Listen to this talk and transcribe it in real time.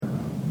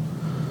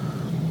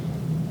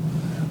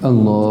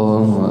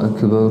الله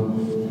أكبر.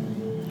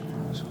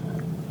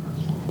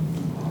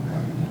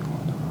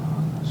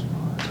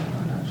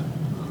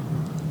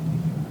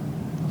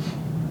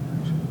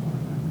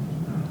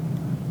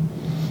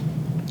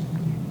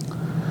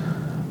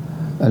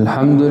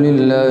 الحمد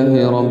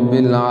لله رب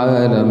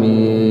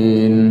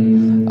العالمين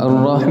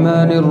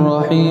الرحمن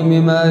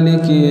الرحيم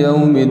مالك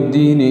يوم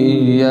الدين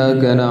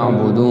إياك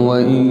نعبد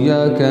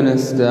وإياك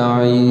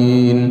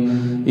نستعين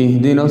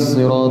اهدنا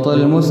الصراط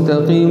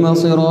المستقيم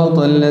صراط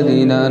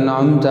الذين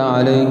أنعمت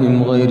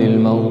عليهم غير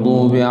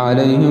المغضوب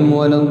عليهم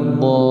ولا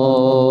الضالين.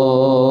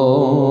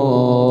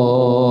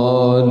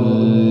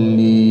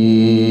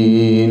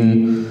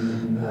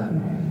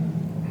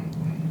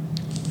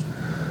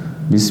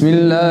 بسم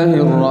الله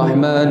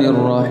الرحمن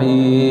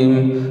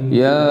الرحيم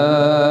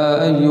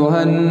يا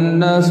أيها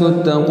الناس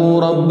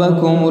اتقوا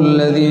ربكم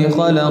الذي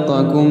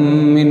خلقكم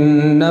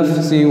من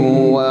نفس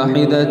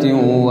واحدة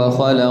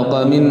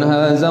وخلق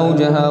منها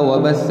زوجها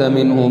وبث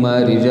منهما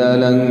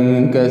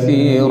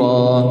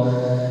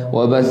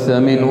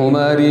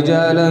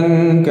رجالا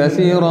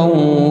كثيرا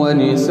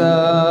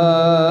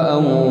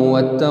ونساء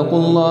واتقوا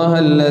الله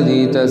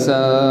الذي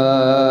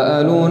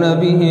تساءلون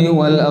به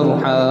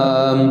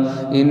والأرحام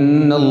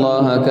إن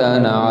الله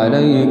كان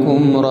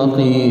عليكم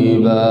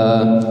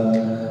رقيبا.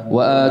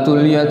 وآتوا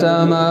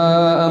اليتامى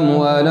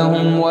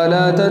أموالهم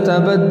ولا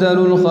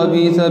تتبدلوا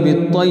الخبيث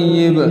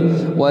بالطيب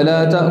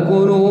ولا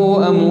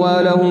تأكلوا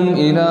أموالهم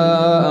إلى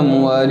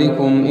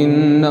أموالكم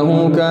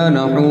إنه كان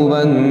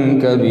حوبا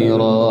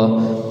كبيرا.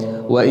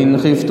 وإن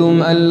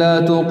خفتم ألا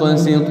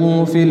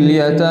تقسطوا في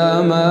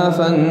اليتامى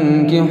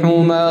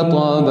فانكحوا ما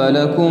طاب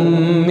لكم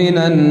من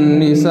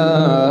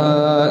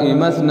النساء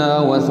مثنى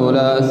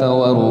وثلاث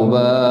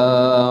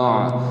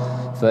ورباع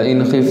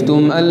فإن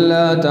خفتم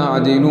ألا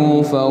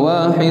تعدلوا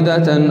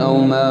فواحدة أو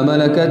ما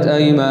ملكت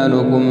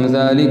أيمانكم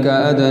ذلك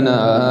أدنى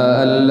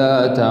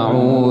ألا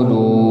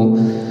تعولوا.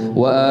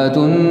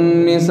 وآتوا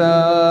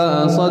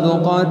النساء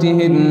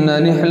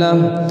صدقاتهن نحلة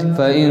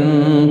فإن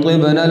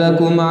طبن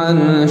لكم عن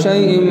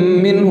شيء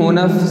منه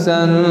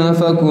نفسا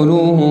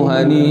فكلوه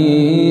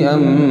هنيئا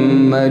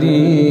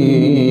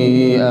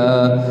مريئا.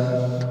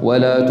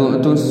 ولا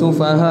تؤتوا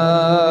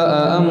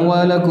السفهاء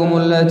أموالكم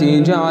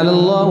التي جعل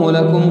الله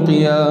لكم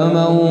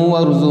قياما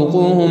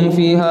وارزقوهم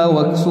فيها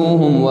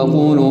واكسوهم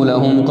وقولوا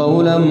لهم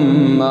قولا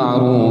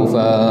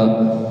معروفا.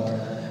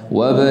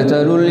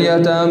 وابتلوا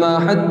اليتامى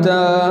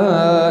حتى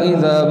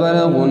إذا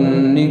بلغوا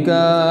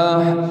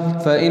النكاح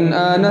فإن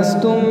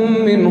آنستم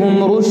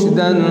منهم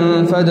رشدا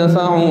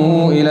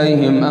فادفعوا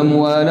إليهم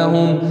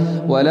أموالهم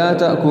ولا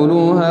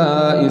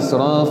تأكلوها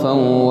إسرافا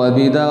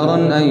وبدارا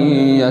أن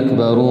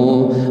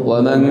يكبروا.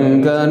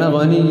 ومن كان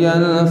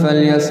غنيا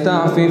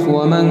فليستعفف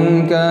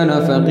ومن كان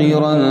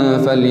فقيرا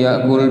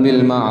فليأكل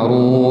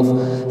بالمعروف.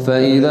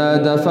 فإذا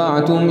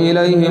دفعتم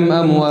إليهم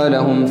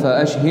أموالهم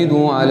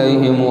فأشهدوا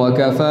عليهم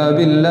وكفى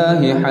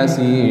بالله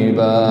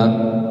حسيبا.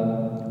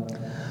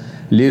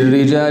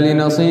 للرجال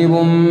نصيب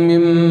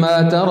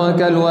مما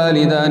ترك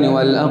الوالدان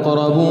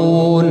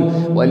والأقربون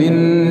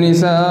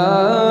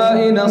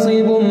وللنساء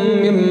نصيب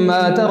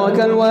مما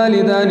ترك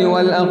الوالدان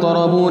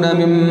والأقربون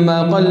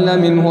مما قل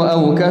منه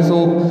أو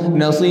كثر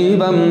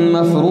نصيبا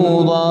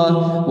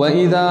مفروضا.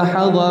 وإذا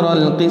حضر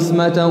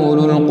القسمة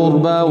أولو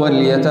القربى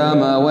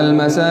واليتامى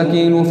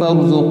والمساكين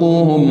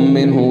فارزقوهم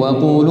منه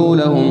وقولوا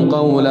لهم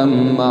قولا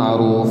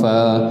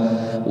معروفا.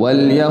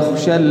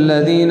 وليخشى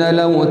الذين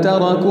لو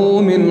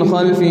تركوا من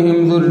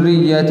خلفهم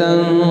ذرية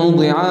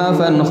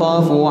ضعافا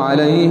خافوا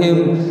عليهم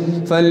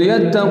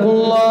فليتقوا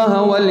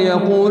الله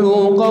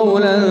وليقولوا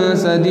قولا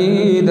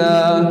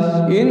سديدا.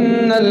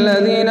 إن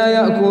الذين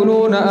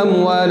يأكلون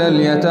أموال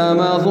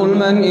اليتامى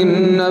ظلما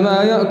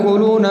إنما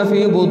يأكلون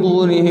في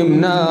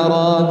بطونهم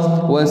نارا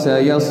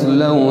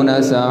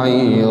وسيصلون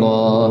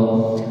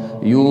سعيرا.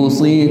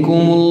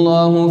 يوصيكم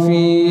الله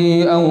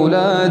في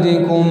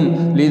أولادكم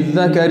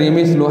للذكر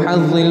مثل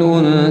حظ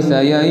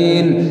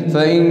الأنثيين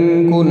فإن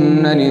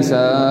كن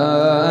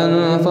نساء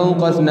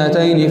فوق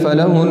 2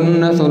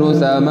 فلهن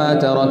ثلثا ما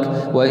ترك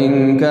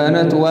وإن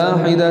كانت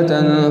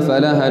واحدة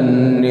فلها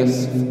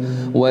النصف.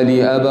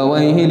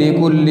 ولأبويه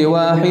لكل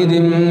واحد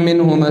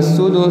منهما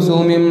السدس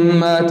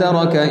مما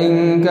ترك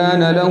إن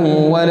كان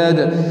له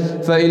ولد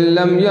فإن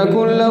لم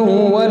يكن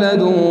له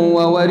ولد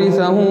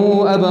وورثه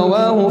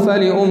أبواه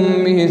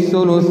فلأمه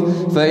الثلث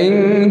فإن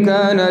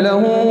كان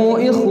له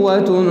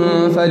إخوة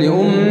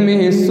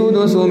فلأمه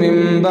السدس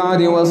من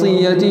بعد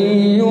وصية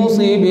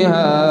يوصي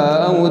بها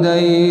أو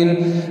دين.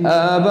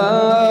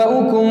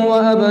 آباؤكم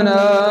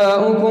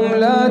وأبناؤكم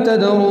لا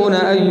تدرون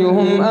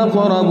أيهم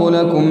أقرب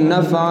لكم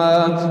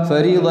نفعا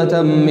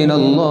فريضة من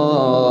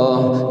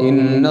الله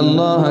إن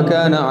الله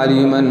كان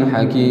عليما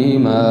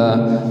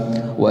حكيما.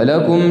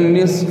 ولكم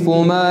نصف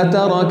ما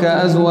ترك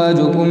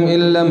أزواجكم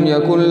إن لم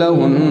يكن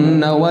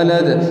لهن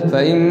ولد،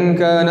 فإن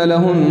كان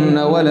لهن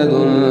ولد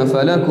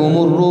فلكم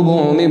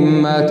الربع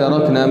مما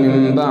تركن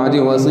من بعد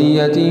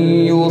وصية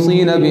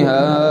يوصين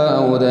بها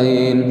أو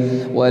دين،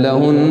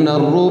 ولهن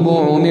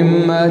الربع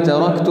مما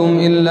تركتم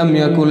إن لم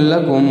يكن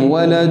لكم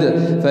ولد،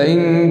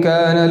 فإن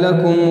كان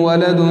لكم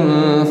ولد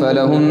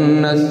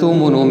فلهن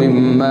الثمن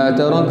مما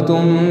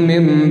تركتم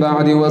من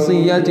بعد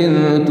وصية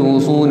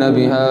توصون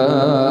بها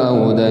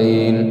أو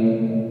دين.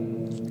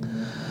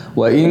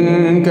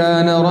 وإن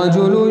كان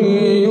رجل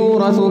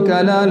يورث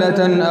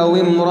كلالة أو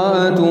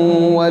امرأة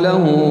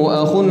وله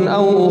أخ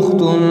أو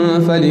أخت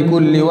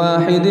فلكل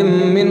واحد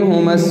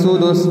منهما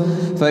السدس،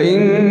 فإن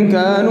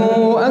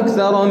كانوا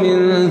أكثر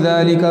من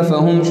ذلك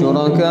فهم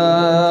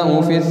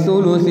شركاء في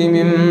الثلث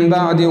من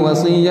بعد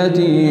وصية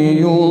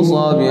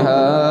يوصى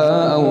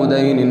بها أو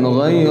دين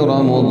غير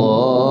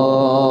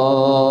مضار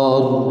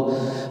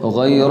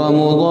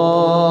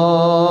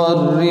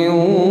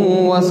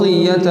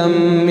وصية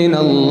من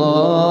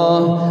الله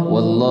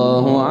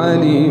والله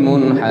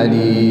عليم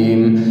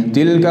حليم.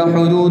 تلك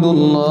حدود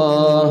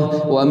الله،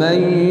 ومن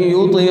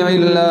يطع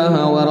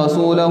الله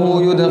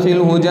ورسوله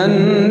يدخله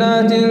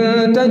جنات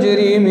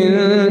تجري من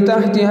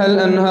تحتها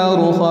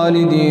الأنهار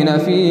خالدين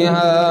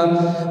فيها،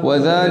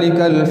 وذلك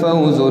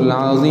الفوز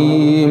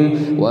العظيم.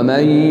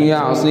 ومن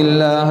يعص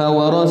الله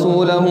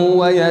ورسوله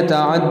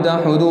ويتعد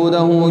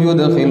حدوده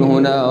يدخله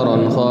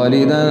نارا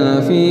خالدا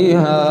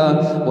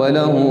فيها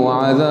وله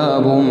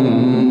عذاب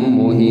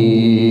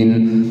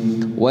مهين.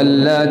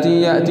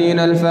 واللاتي يأتين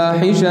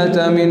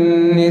الفاحشة من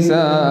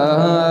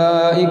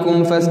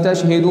نسائكم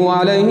فاستشهدوا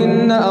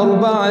عليهن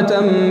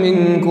 4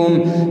 منكم،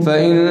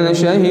 فإن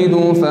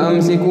شهدوا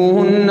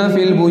فأمسكوهن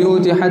في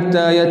البيوت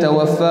حتى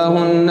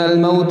يتوفاهن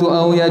الموت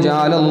أو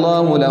يجعل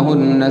الله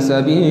لهن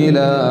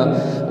سبيلا.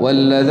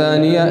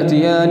 واللذان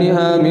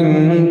يأتيانها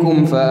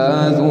منكم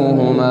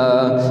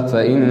فآذوهما،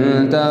 فإن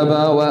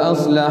تابا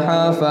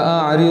وأصلحا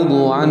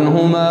فأعرضوا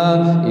عنهما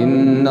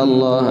إن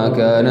الله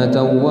كان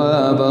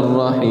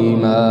توابا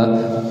رحيما.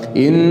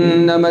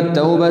 إنما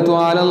التوبة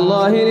على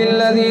الله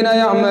للذين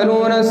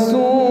يعملون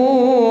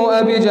السوء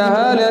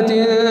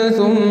بجهالة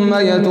ثم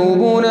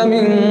يتوبون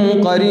من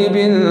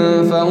قريب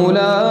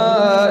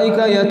فأولئك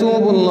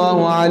يتوب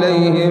الله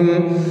عليهم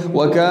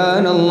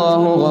وكان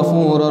الله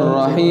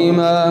غفورا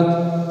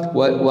رحيما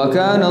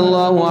وكان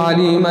الله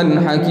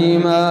عليما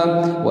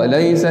حكيما.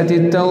 وليست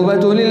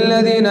التوبة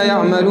للذين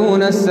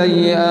يعملون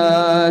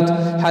السيئات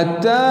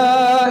حتى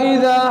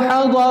إذا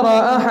حضر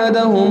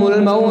أحدهم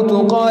الموت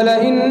قال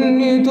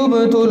إني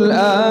تبت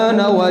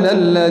الآن، ولا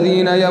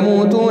الذين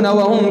يموتون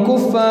وهم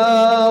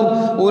كفار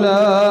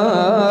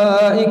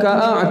أولئك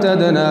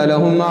أعتدنا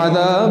لهم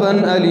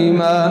عذابا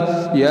أليما.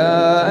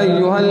 يا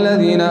أيها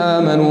الذين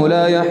آمنوا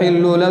لا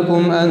يحل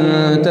لكم أن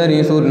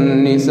ترثوا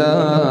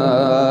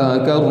النساء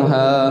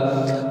كرها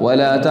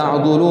ولا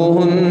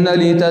تعضلوهن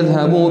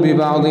لتذهبوا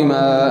ببعض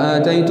ما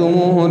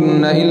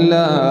آتيتموهن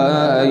إلا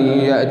أن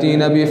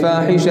يأتين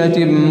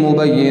بفاحشة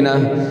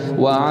مبينة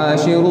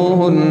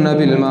وعاشروهن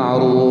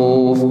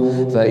بالمعروف،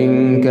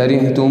 فإن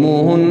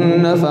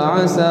كرهتموهن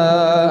فعسى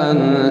أن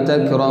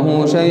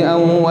تكرهوا شيئا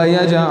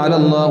ويجعل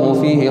الله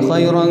فيه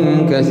خيرا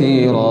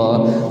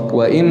كثيرا.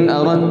 وإن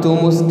أردتم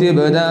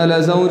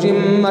استبدال زوج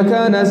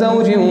مكان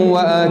زوج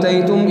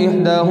وآتيتم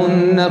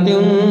إحداهن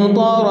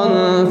قنطارا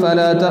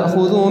فلا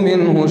تأخذوا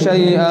منه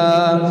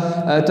شيئا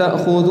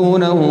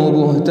أتأخذونه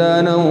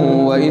بهتانا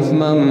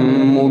وإثما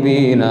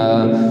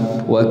مبينا.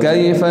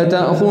 وكيف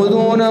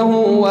تأخذونه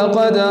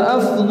وقد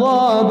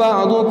أفضى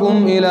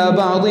بعضكم إلى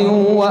بعض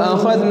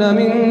وأخذن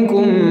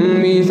منكم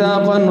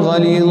ميثاقا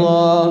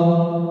غليظا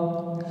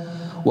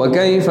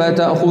وكيف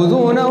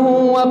تأخذونه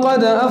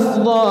وقد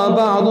أفضى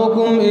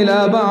بعضكم إلى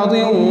بعض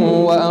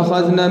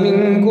وأخذن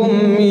منكم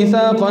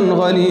ميثاقا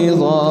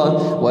غليظا.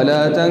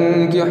 ولا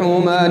تنكحوا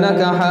ما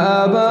نكح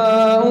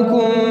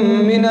آباؤكم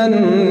من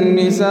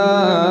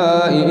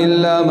النساء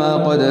إلا ما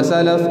قد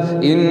سلف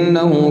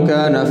إنه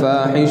كان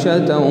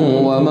فاحشة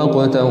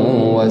ومقتا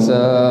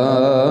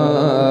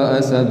وساء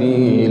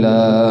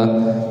سبيلا.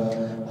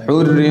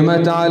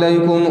 حرمت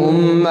عليكم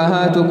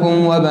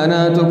أمهاتكم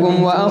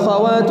وبناتكم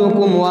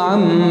وأخواتكم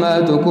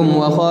وعماتكم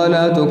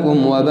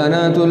وخالاتكم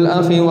وبنات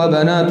الأخ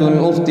وبنات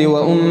الأخت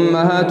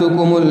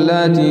وأمهاتكم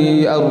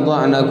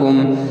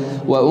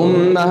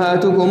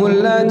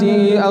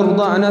اللاتي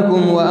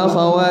أرضعنكم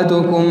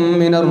وأخواتكم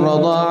من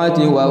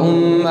الرضاعة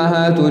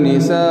وأمهات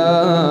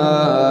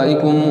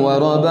نسائكم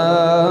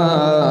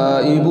وربائبكم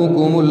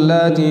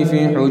اللاتي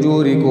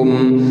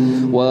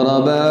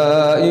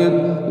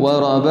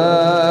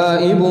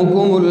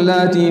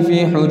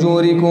في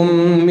حجوركم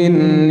من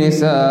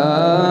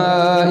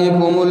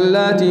نسائكم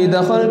اللاتي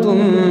دخلتم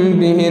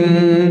بهن،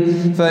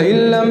 فإن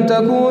لم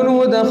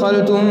تكونوا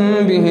دخلتم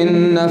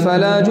بهن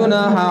فلا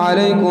جناح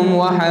عليكم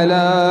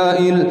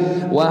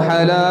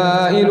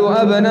وحلائل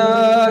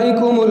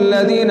أبنائكم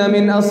الذين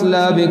من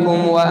أصلابكم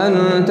وأن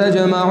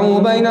تجمعوا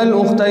بين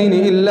الأختين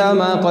إلا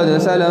ما قد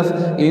سلف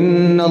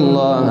إن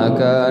الله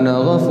كان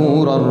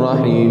غفورا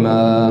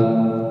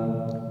رحيما.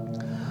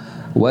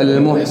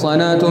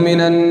 والمحصنات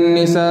من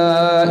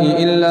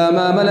النساء إلا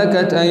ما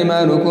ملكت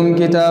أيمانكم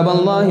كتاب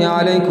الله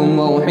عليكم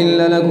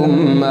وأحل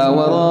لكم ما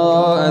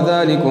وراء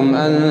ذلكم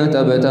أن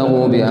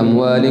تبتغوا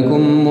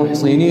بأموالكم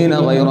محصنين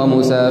غير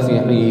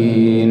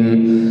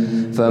مسافحين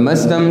فما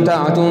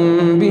استمتعتم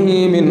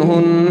به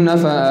منهن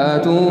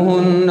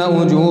فآتوهن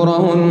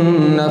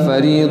أجورهن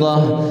فريضة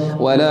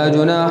ولا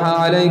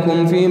جناح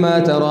عليكم فيما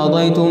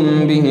تراضيتم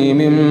به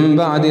من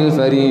بعد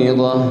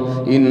الفريضة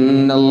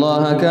إن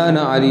الله كان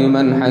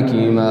عليما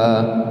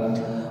حكيما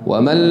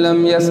ومن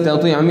لم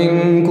يستطع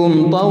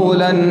منكم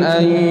طولا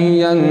أن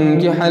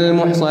ينكح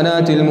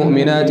المحصنات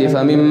المؤمنات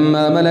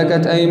فمما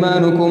ملكت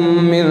أيمانكم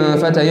من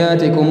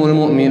فتياتكم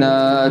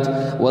المؤمنات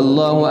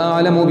والله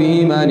أعلم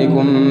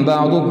بإيمانكم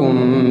بعضكم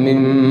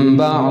من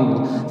بعض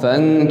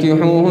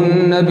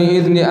فانكحوهن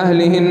بإذن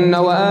أهلهن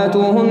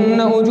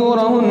وآتوهن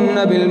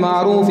أجورهن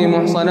بالمعروف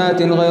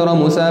محصنات غير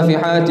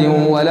مسافحات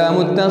ولا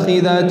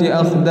متخذات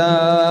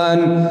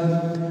أخدان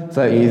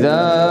فإذا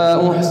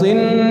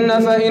أحصن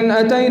فإن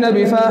أتين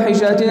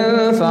بفاحشة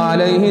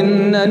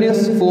فعليهن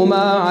نصف ما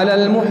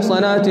على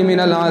المحصنات من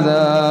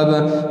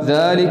العذاب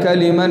ذلك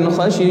لمن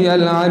خشي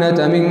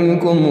العنة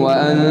منكم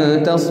وأن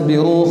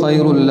تصبروا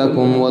خير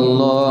لكم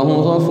والله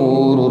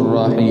غفور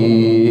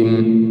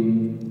رحيم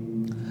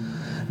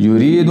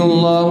يريد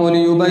الله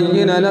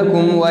ليبين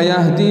لكم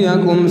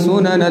ويهديكم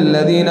سنن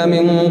الذين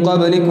من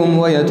قبلكم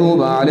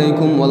ويتوب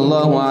عليكم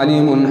والله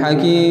عليم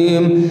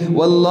حكيم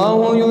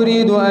والله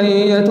يريد أن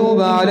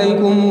يتوب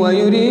عليكم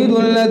ويريد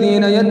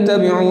الذين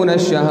يتبعون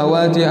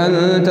الشهوات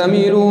أن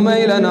تميلوا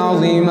ميلا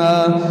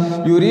عظيما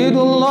يريد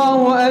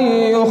الله أن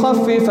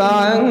يخفف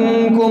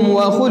عنكم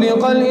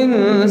وخلق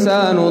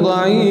الإنسان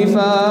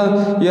ضعيفا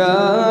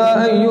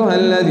يا أيها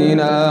الذين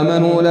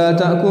آمنوا لا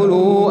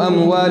تأكلوا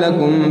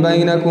أموالكم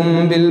بينكم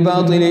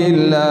بالباطل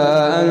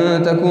إلا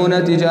أن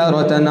تكون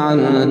تجارة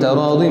عن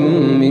تراض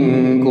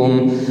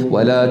منكم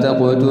ولا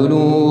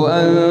تقتلوا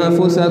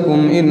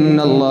أنفسكم إن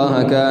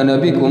الله كان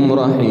بكم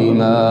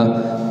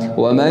رحيما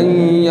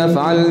ومن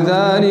يفعل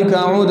ذلك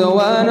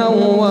عدوانا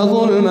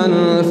وظلما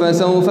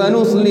فسوف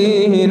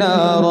نصليه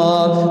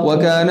نارا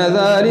وكان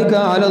ذلك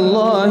على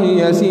الله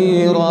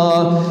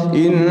يسيرا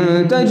إن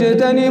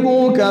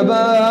تجتنبوا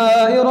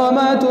كبائر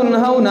ما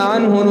تنهون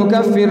عنه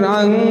نكفر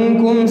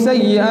عنكم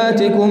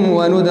سيئاتكم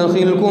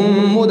وندخلكم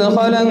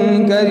مدخلا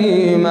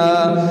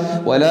كريما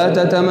ولا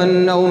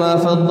تتمنوا ما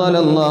فضل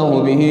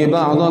الله به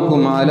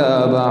بعضكم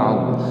على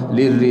بعض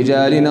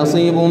للرجال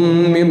نصيب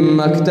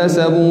مما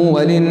اكتسبوا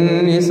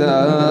وللنساء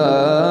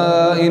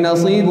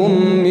نصيب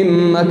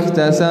مما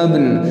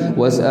اكتسبن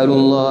واسألوا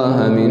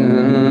الله من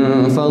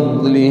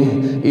فضله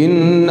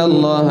إن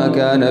الله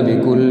كان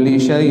بكل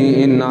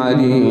شيء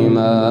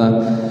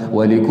عليما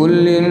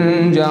ولكل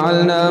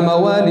جعلنا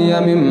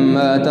موالي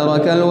مما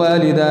ترك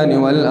الوالدان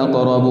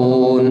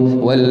والأقربون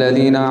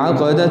والذين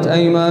عقدت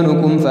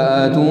أيمانكم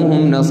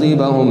فآتوهم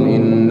نصيبهم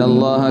إن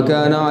الله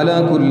كان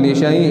على كل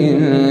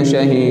شيء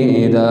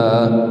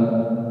شهيدا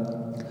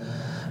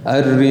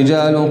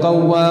الرجال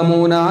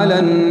قوامون على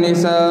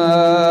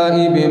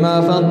النساء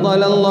بما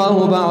فضل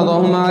الله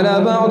بعضهم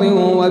على بعض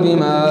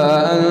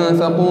وبما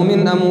أنفقوا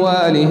من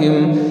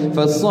أموالهم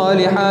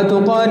فالصالحات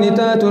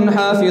قانتات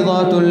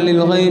حافظات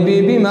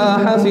للغيب بما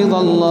حفظ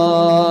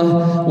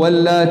الله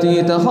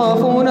واللاتي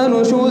تخافون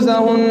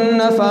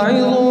نشوزهن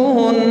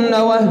فعظوهن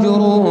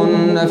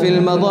واهجروهن في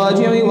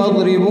المضاجع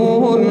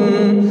واضربوهن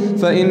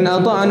فإن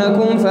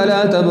أطعنكم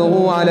فلا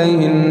تبغوا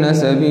عليهن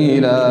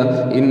سبيلا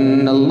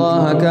إن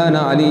الله كان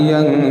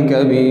عليا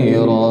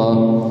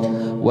كبيرا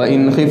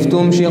وإن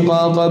خفتم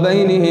شقاق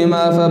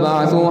بينهما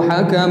فبعثوا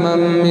حكما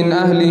من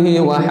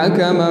أهله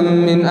وحكما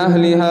من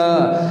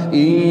أهلها إن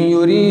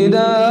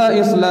يريدا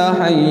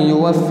إصلاحا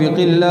يوفق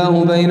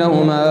الله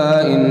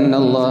بينهما إن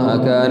الله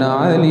كان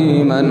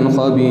عليما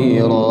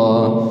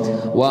خبيرا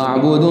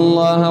واعبدوا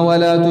الله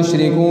ولا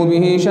تشركوا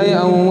به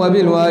شيئا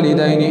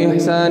وبالوالدين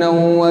إحسانا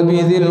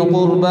وبذي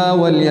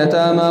القربى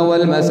واليتامى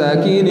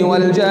والمساكين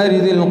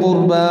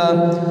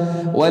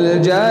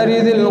والجار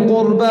ذي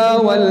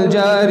القربى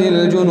والجار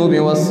الجنب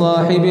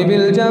والصاحب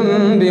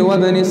بالجنب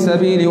وابن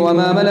السبيل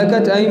وما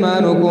ملكت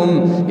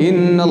أيمانكم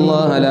إن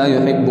الله لا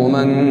يحب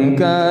من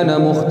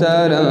كان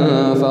مختالا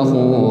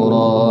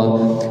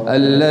فخورا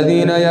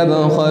الذين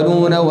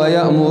يبخلون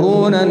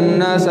ويأمرون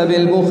الناس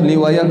بالبخل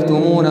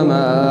ويكتمون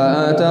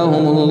ما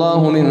آتاهم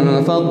الله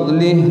من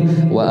فضله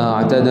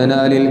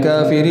وأعتدنا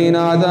للكافرين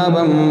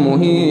عذابا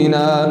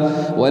مهينا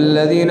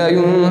والذين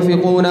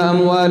ينفقون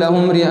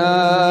أموالهم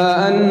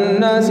رئاء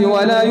الناس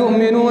ولا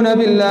يؤمنون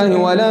بالله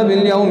ولا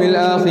باليوم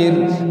الآخر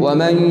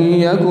ومن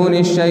يكن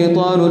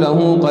الشيطان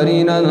له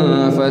قرينا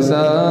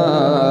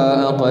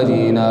فساء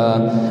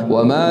قرينا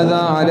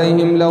وماذا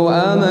عليهم لو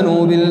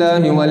آمنوا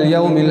بالله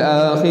واليوم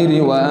الآخر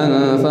الآخر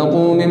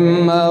وأنفقوا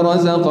مما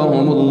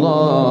رزقهم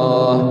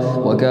الله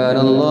وكان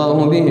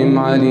الله بهم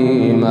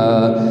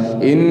عليما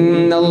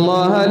إن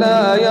الله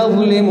لا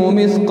يظلم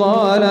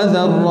مثقال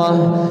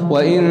ذرة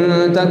وإن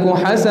تك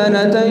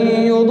حسنة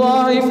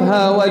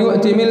يضاعفها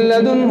ويؤت من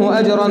لدنه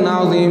أجرا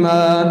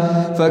عظيما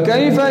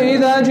فكيف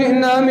إذا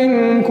جئنا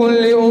من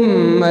كل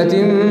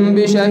أمة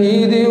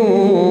بشهيد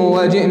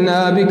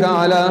وجئنا بك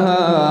على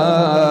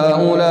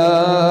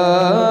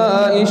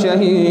هؤلاء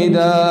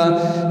شهيدا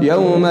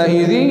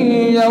يومئذ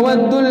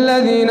يود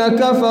الذين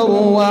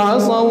كفروا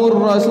وعصوا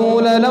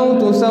الرسول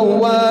لو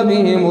تسوى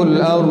بهم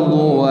الأرض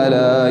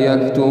ولا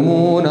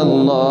يكتمون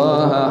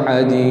الله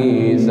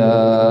حديثا.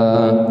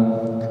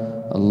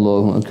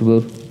 الله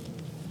أكبر.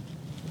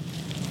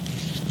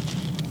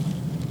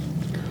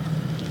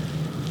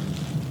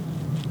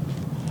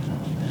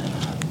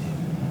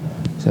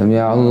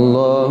 سمع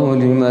الله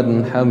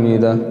لمن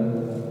حمده.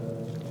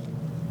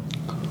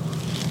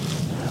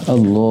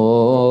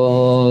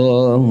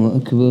 الله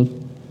أكبر.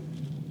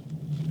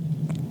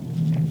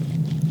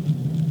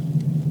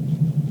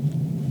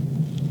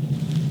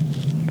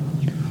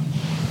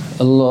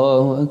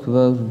 الله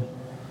أكبر.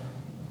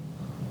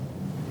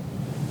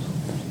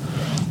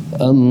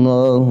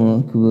 الله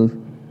أكبر.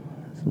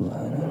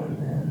 سبحان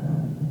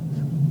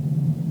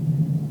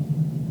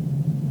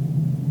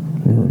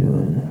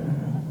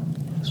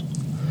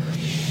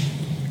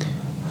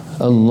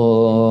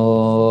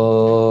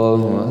الله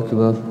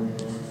أكبر.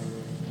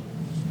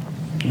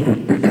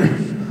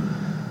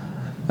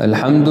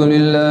 الحمد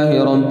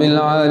لله رب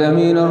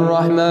العالمين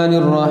الرحمن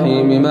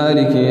الرحيم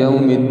مالك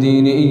يوم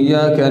الدين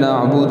إياك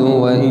نعبد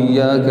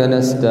وإياك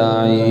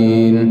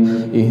نستعين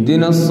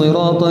اهدنا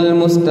الصراط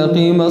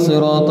المستقيم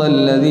صراط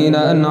الذين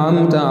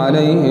أنعمت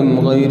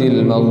عليهم غير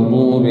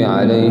المغضوب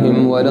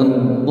عليهم ولا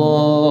الضالين.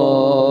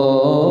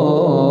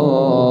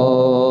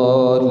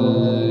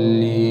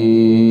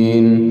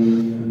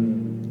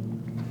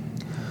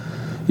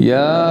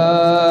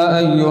 يا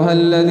أيها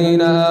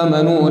الذين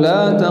آمنوا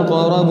لا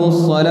تقربوا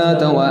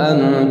الصلاة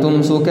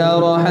وأنتم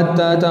سكارى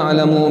حتى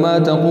تعلموا ما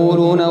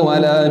تقولون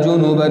ولا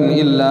جنبا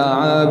إلا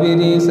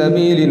عابري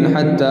سبيل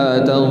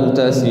حتى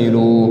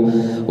تغتسلوا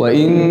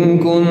وإن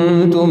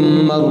كنتم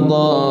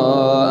مرضى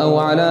أو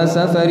على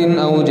سفر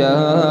أو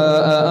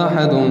جاء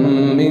أحد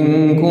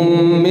منكم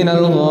من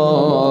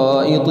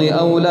الغائط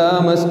أو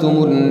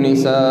لامستم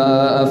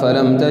النساء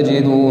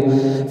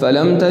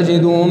فلم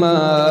تجدوا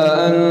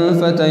ماء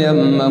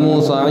فتيمموا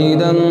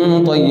صعيدا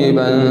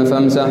طيبا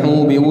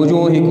فامسحوا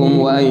بوجوهكم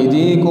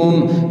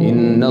وأيديكم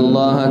إن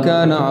الله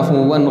كان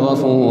عفوا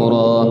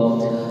غفورا.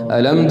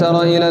 ألم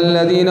تر إلى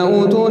الذين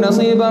أوتوا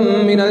نصيبا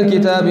من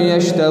الكتاب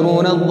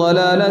يشترون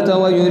الضلالة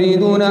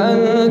ويريدون أن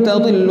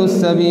تضلوا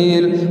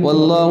السبيل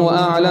والله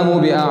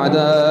أعلم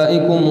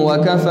بأعدائكم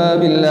وكفى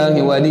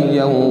بالله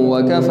وليا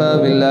وكفى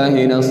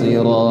بالله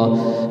نصيرا.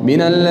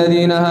 من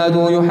الذين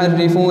هادوا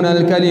يحرفون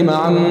الكلم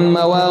عن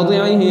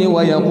مواضعه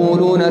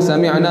ويقولون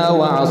سمعنا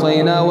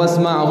وعصينا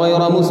واسمع غير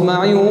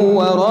مسمع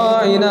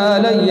وراعنا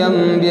ليا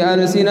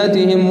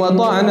بألسنتهم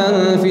وطعنا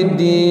في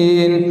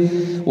الدين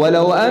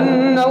ولو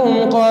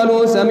أنهم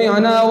قالوا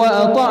سمعنا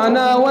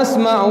وأطعنا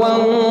واسمع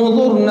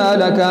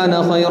وانظرنا لكان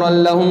خيرا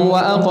لهم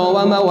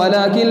وأقوم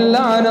ولكن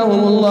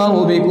لعنهم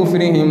الله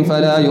بكفرهم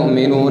فلا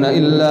يؤمنون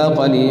إلا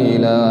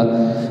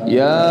قليلا.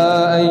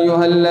 يا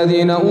أيها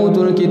الذين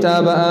أوتوا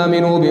الكتاب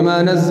آمنوا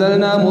بما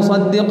نزلنا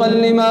مصدقا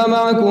لما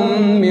معكم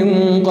من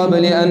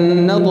قبل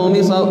أن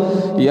نطمس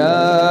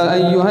يا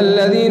أيها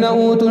الذين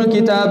أوتوا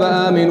الكتاب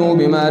آمنوا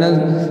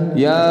بما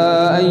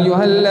يا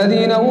أيها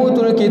الذين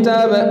أوتوا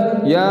الكتاب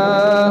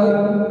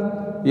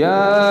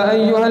يا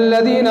أيها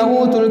الذين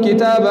أوتوا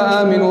الكتاب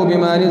آمنوا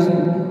بما نزل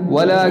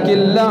ولكن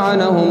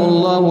لعنهم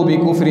الله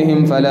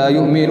بكفرهم فلا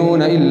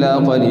يؤمنون إلا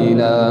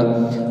قليلا.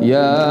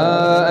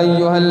 يا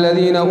أيها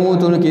الذين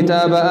أوتوا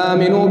الكتاب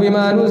آمنوا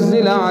بما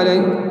نزل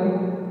عليك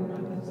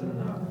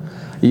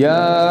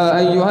يا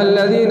أيها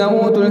الذين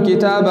أوتوا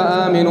الكتاب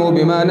آمنوا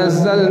بما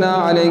نزلنا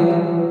عليك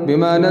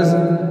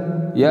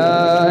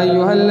يا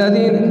أيها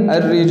الذين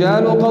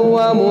الرجال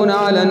قوامون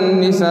على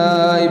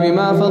النساء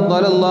بما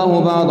فضل الله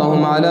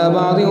بعضهم على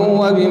بعض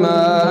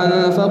وبما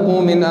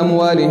أنفقوا من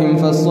أموالهم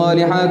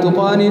فالصالحات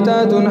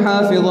قانتات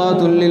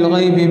حافظات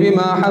للغيب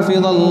بما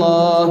حفظ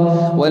الله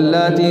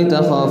واللاتي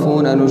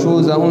تخافون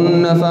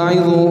نشوزهن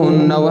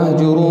فعظوهن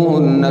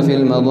واهجروهن في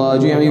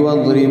المضاجع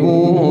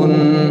واضربوهن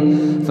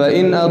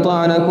فإن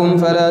أطعنكم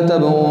فلا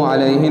تبغوا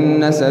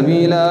عليهن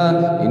سبيلا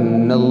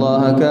إن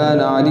الله كان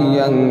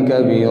عليا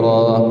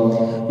كبيرا.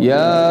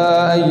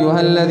 يا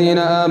أيها الذين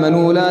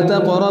آمنوا لا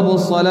تقربوا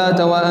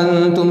الصلاة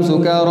وأنتم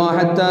سكارى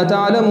حتى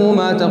تعلموا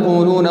ما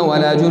تقولون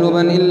ولا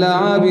جنبا إلا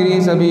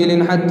عابري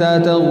سبيل حتى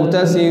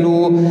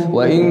تغتسلوا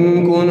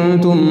وإن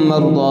كنتم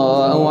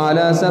مرضى أو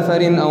على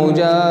سفر أو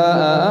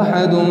جاء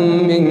أحد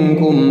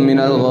منكم من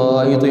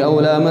الغائط أو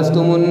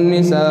لامستم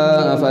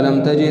النساء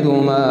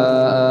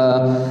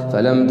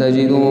فلم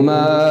تجدوا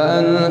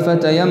ماء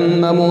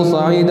فتيمموا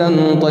صعيدا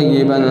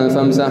طيبا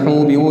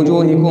فامسحوا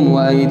بوجوهكم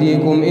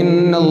وأيديكم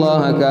إن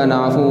الله كان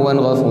عفوا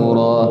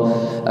غفورا.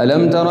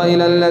 ألم تر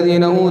إلى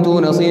الذين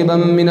أوتوا نصيبا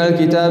من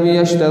الكتاب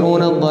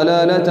يشترون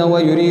الضلالة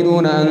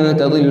ويريدون أن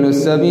تضلوا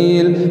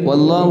السبيل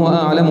والله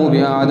أعلم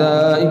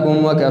بأعدائكم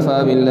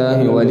وكفى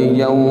بالله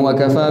وليا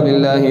وكفى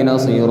بالله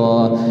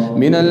نصيرا.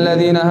 من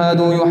الذين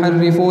هادوا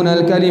يحرفون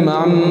الكلم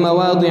عن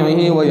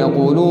مواضعه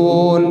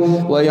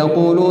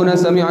ويقولون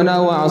سمعنا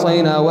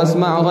وعصينا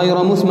واسمع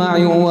غير مسمع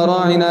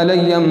وراعنا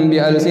ليا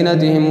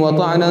بألسنتهم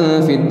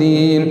وطعنا في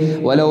الدين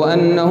ولو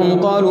أنهم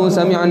قالوا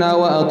سمعنا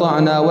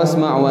وأطعنا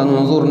واسمع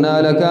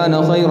وانظرنا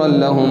لكان خيرا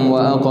لهم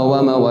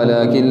وأقوم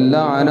ولكن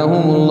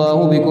لعنهم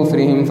الله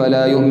بكفرهم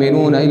فلا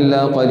يؤمنون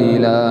إلا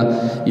قليلا.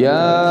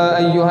 يا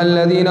أيها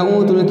الذين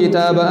أوتوا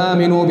الكتاب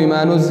آمنوا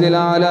بما نزل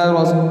على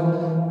رسول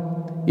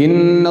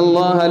إن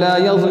الله لا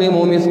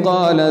يظلم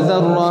مثقال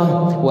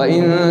ذرة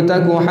وإن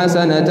تك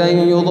حسنة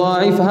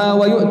يضاعفها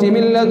ويؤت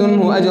من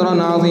لدنه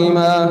أجرا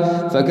عظيما.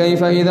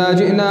 فكيف إذا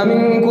جئنا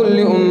من كل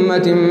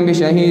أمة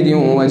بشهيد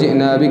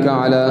وجئنا بك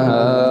على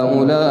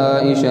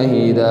هؤلاء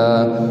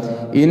شهيدا.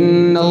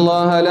 إن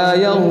الله لا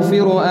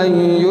يغفر أن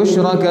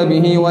يشرك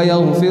به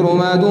ويغفر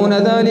ما دون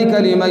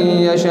ذلك لمن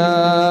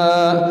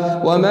يشاء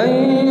ومن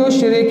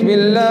يشرك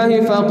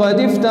بالله فقد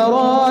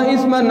افترى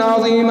إثما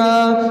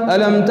عظيما.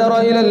 ألم تر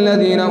إلى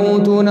الذين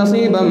أوتوا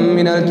نصيبا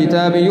من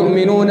الكتاب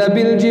يؤمنون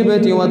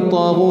بالجبت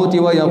والطاغوت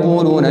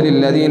ويقولون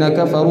للذين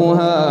كفروا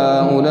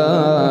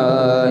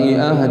هؤلاء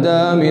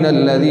أهدى من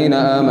الذين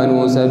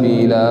آمنوا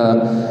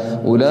سبيلا.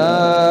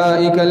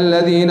 أولئك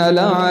الذين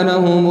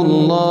لعنهم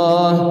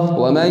الله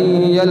ومن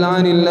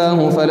يلعن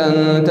الله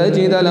فلن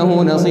تجد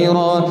له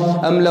نصيرا.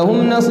 أم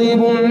لهم نصيب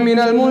من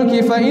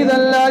الملك فإذا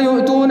لا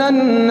يؤتون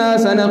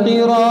الناس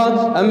نقيرا.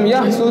 أم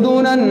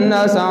يحسدون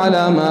الناس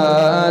على ما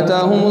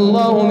آتاهم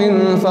الله من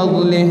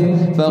فضله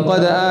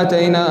فقد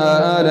آتينا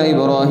آل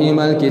إبراهيم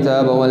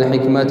الكتاب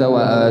والحكمة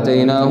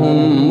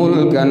وآتيناهم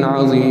ملكا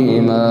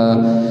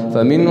عظيما.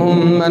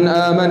 فمنهم من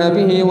آمن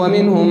به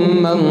ومنهم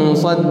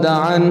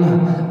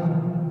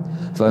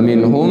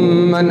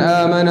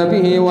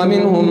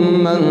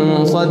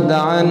من صد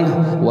عنه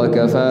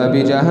وكفى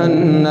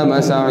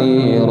بجهنم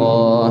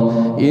سعيرا.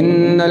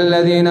 إن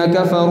الذين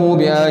كفروا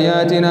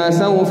بآياتنا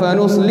سوف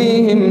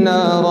نصليهم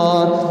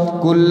نارا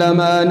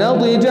كلما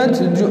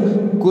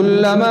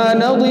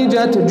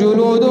نضجت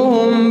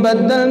جلودهم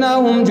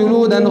بدلناهم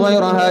جلودا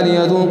غيرها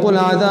ليذوقوا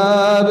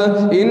العذاب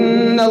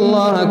إن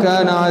الله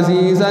كان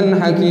عزيزا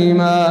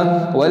حكيما.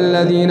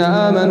 والذين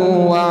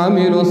آمنوا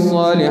وعملوا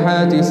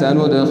الصالحات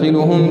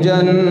سندخلهم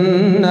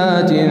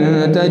جنات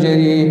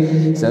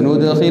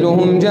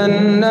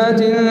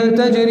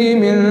تجري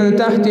من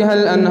تحتها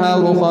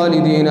الأنهار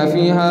خالدين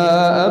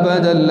فيها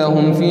أبدا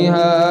لهم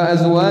فيها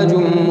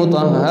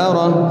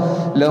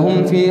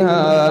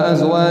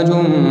أزواج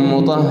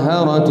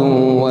مطهرة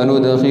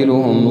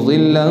وندخلهم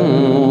ظلا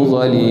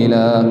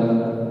ظليلا.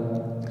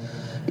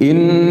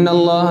 إن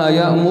الله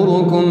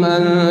يأمركم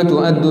أن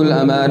تؤدوا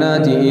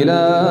الأمانات إلى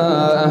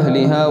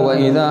أهلها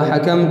وإذا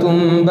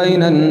حكمتم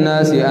بين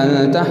الناس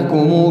أن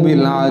تحكموا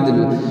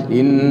بالعدل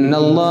إن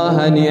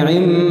الله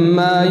نعم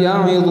ما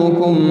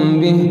يعظكم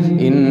به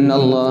إن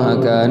الله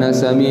كان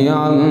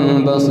سميعا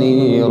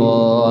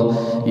بصيرا.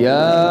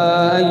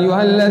 يا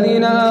أيها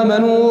الذين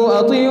آمنوا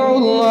أطيعوا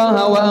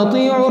الله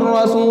وأطيعوا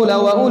الرسول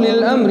وأولي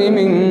الأمر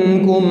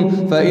منكم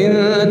فإن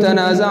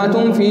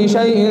تنازعتم في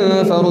شيء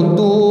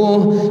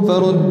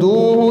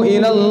فردوه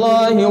إلى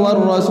الله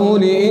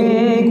والرسول إن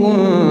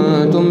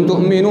كنتم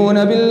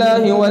تؤمنون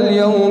بالله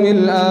واليوم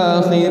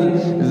الآخر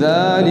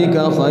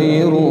ذلك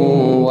خير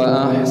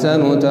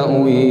وأحسن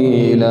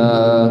تأويلا.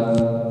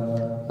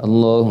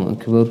 الله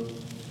أكبر.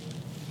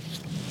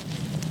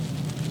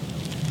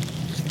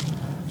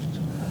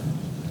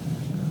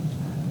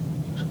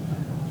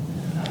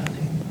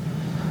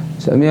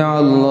 سمع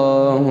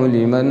الله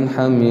لمن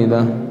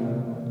حمده.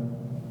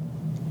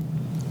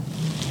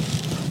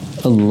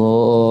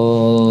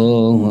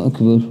 الله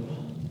أكبر.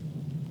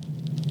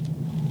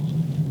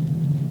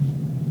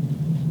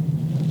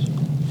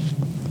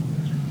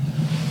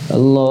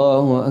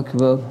 الله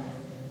أكبر.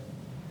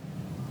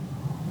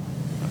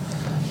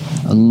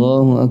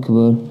 الله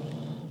أكبر.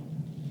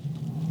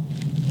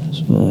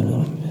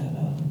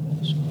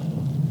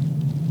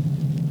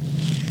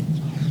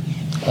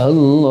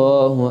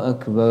 الله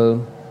أكبر.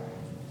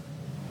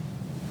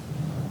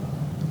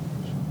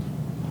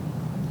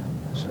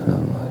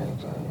 السلام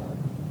عليك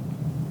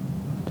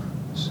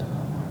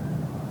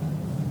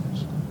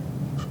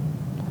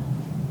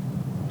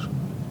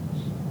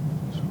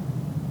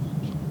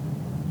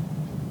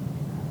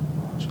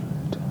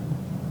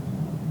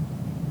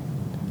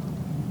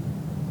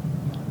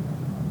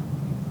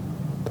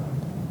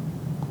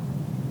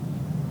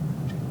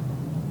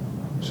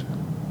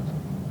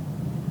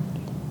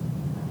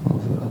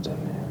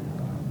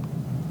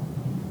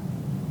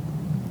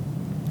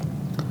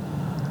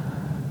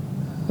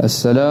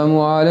السلام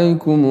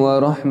عليكم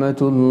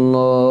ورحمة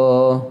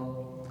الله.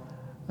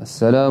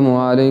 السلام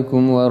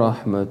عليكم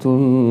ورحمة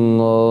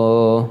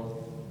الله.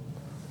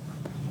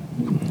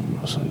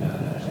 صل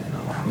على سيدنا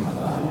محمد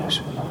وعلى آله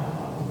وسلم.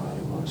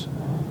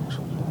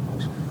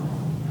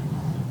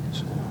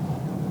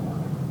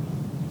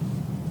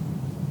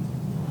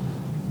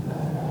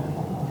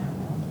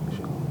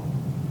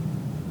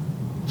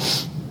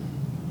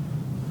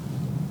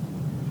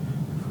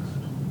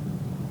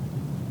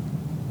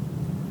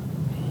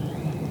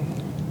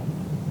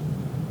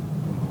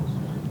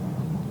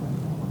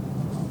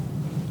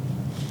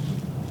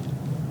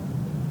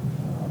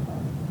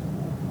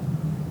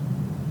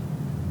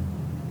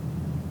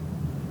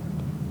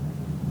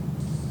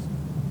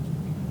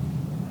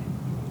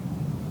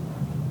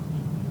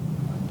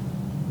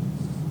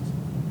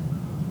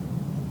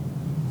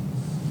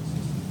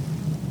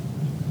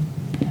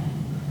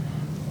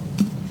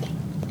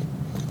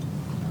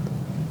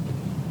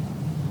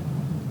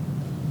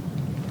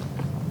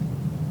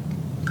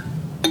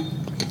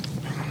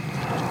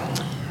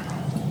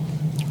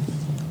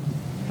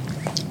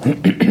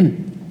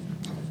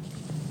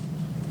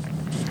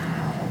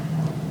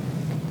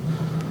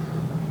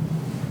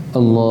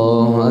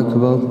 الله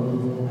أكبر.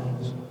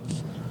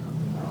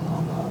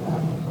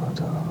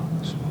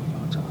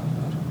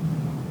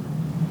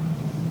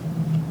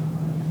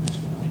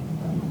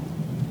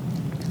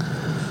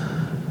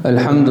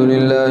 الحمد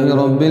لله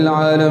رب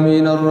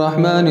العالمين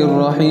الرحمن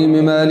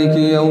الرحيم مالك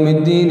يوم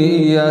الدين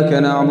إياك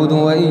نعبد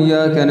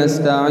وإياك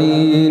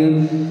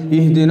نستعين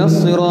اهدنا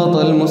الصراط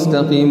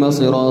المستقيم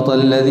صراط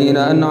الذين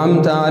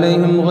أنعمت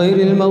عليهم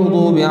غير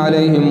المغضوب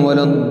عليهم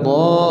ولا الضالين.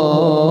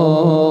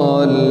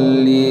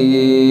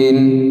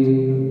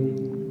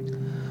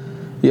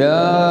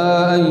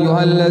 يا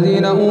أيها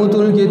الذين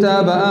أوتوا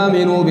الكتاب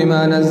آمنوا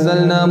بما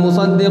نزلنا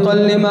مصدقا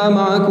لما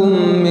معكم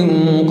من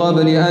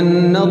قبل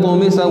أن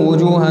نطمس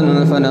وجوها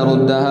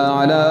فنردها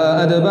على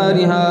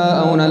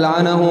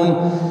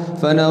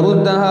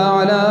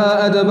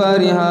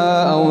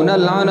أدبارها أو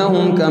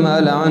نلعنهم كما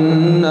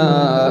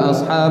لعنا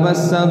أصحاب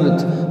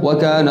السبت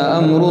وكان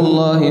أمر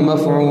الله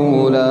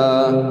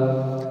مفعولا.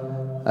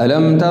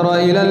 ألم تر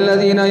إلى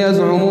الذين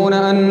يزعمون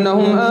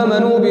أنهم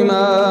آمنوا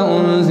بما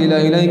أنزل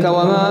إليك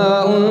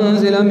وما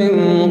أنزل من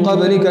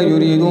قبلك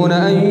يريدون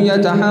أن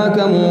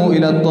يتحاكموا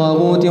إلى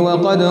الطاغوت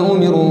وقد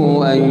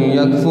أمروا أن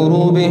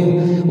يكفروا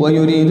به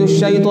ويريد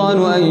الشيطان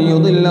أن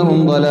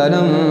يضلهم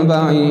ضلالا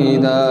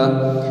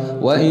بعيدا.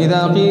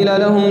 وإذا قيل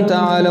لهم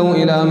تعالوا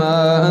إلى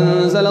ما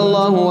أنزل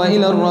الله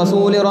وإلى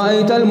الرسول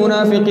رأيت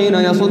المنافقين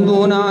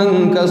يصدون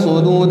عنك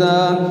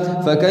صدودا.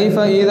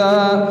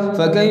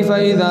 فكيف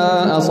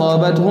إذا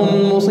أصابتهم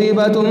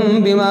مصيبة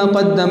بما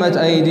قدمت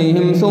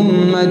أيديهم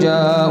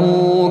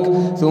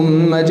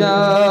ثم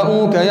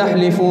جاءوك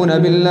يحلفون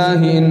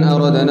بالله إن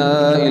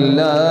أردنا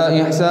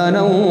إلا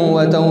إحسانا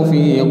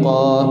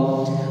وتوفيقا.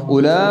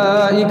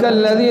 أولئك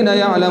الذين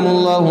يعلم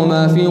الله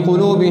ما في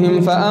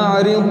قلوبهم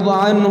فأعرض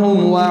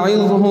عنهم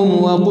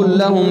وعظهم وقل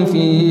لهم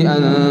في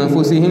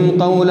أنفسهم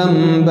قولا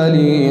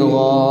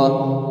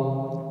بليغا.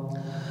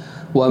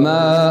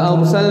 وما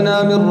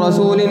أرسلنا من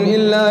رسول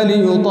إلا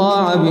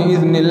ليطاع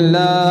بإذن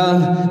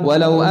الله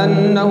ولو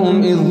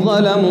أنهم إذ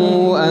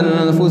ظلموا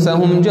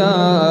أنفسهم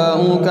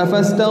جاءوك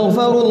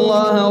فاستغفروا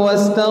الله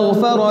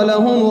واستغفر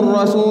لهم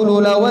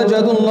الرسول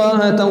لوجدوا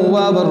الله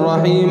توابا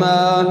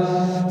رحيما.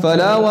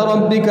 فلا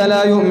وربك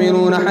لا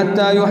يؤمنون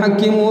حتى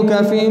يحكموك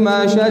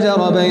فيما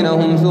شجر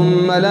بينهم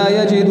ثم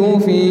لا يجدوا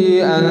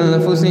في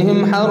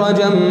أنفسهم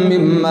حرجا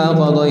مما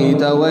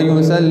قضيت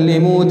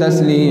ويسلموا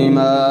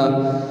تسليما.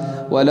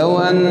 ولو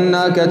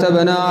أنا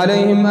كتبنا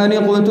عليهم أن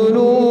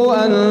اقتلوا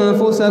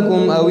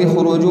أنفسكم أو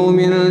اخرجوا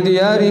من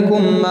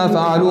دياركم ما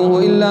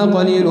فعلوه إلا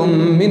قليل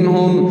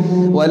منهم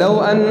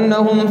ولو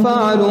أنهم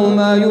فعلوا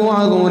ما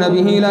يوعظون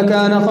به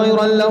لكان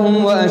خيرا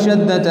لهم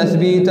وأشد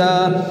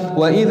تثبيتا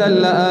وإذا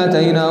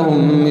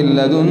لآتيناهم من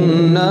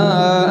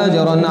لدنا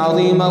أجرا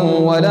عظيما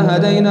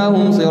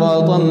ولهديناهم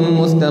صراطا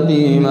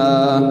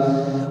مستقيما.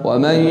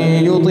 ومن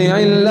يطع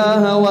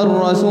الله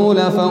والرسول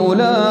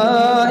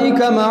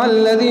فأولئك مع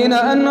الذين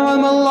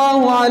أنعم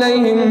الله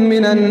عليهم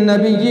من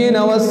النبيين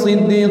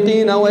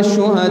والصديقين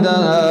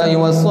والشهداء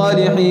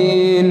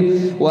والصالحين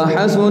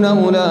وحسن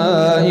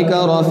أولئك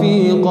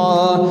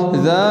رفيقا.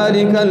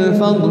 ذلك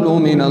الفضل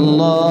من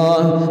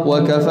الله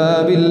وكفى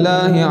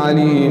بالله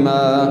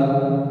عليما.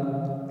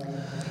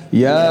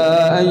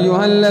 يا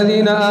أيها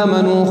الذين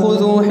آمنوا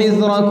خذوا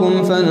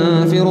حذركم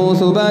فانفروا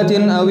ثبات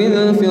أو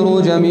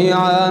انفروا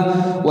جميعا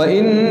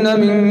وإن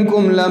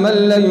منكم لمن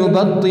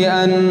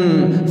ليبطئن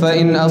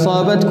فإن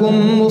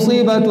أصابتكم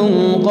مصيبة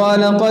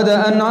قال قد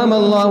أنعم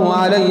الله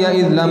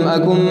علي إذ لم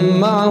أكن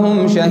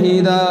معهم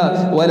شهيدا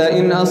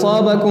ولئن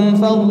أصابكم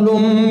فضل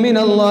من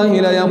الله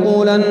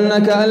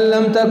ليقولن كأن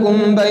لم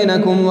تكن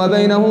بينكم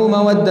وبينه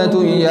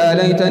مودة يا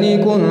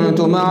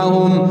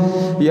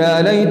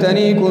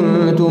ليتني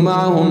كنت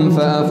معهم أجرهم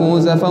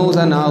فأفوز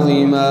فوزا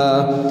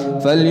عظيما.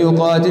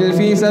 فليقاتل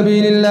في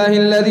سبيل الله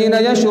الذين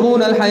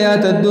يشرون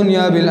الحياة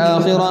الدنيا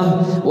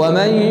بالآخرة،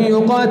 ومن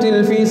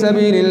يقاتل في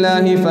سبيل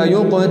الله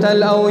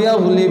فيقتل أو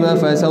يغلب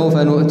فسوف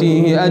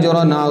نؤتيه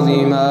أجرا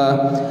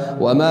عظيما.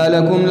 وما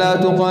لكم لا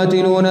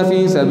تقاتلون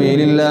في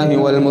سبيل الله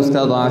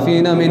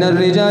والمستضعفين من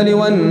الرجال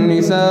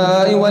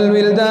والنساء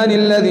والولدان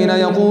الذين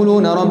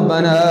يقولون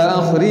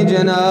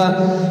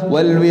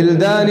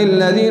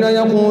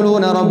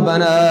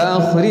ربنا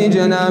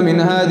أخرجنا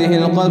من هذه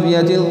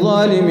القرية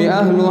الظالم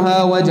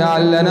أهلها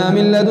واجعل لنا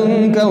من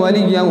لدنك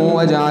وليا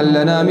واجعل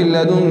لنا من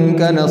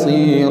لدنك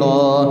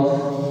نصيرا.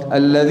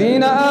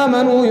 الذين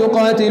آمنوا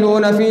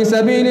يقاتلون في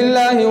سبيل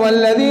الله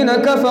والذين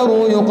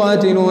كفروا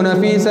يقاتلون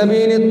في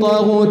سبيل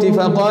الطاغوت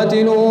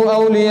فقاتلوا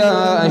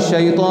أولياء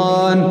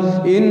الشيطان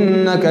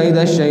إن كيد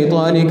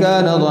الشيطان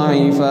كان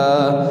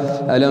ضعيفا.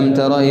 ألم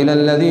تر إلى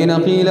الذين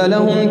قيل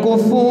لهم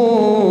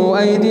كفوا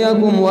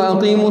أيديكم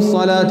وأقيموا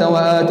الصلاة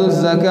وآتوا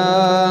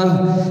الزكاة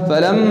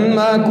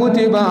فلما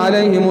كتب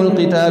عليهم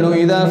القتال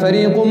إذا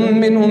فريق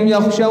منهم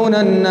يخشون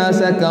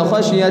الناس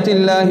كخشية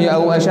الله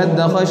أو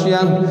أشد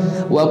خشية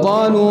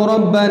وقالوا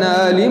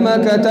ربنا لم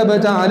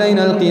كتبت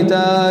علينا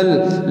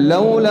القتال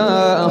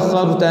لولا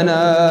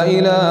أخرتنا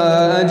إلى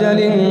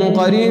أجل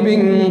قريب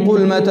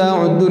قل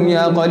متاع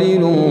الدنيا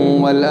قليل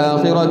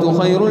والآخرة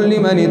خير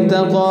لمن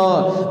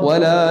اتقى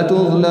ولا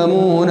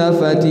تظلمون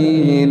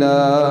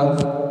فتيلا.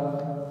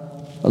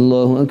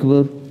 الله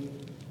أكبر.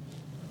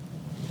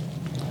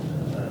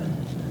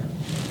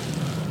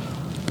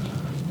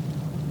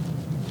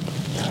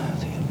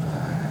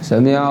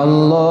 سمع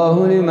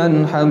الله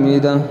لمن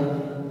حمده.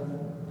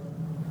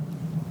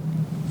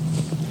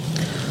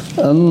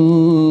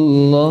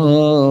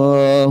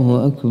 الله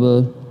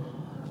أكبر.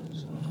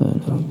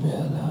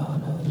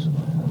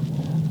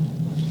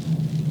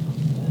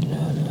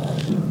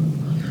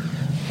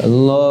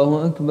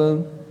 الله أكبر.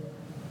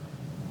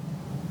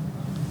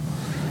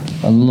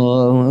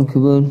 الله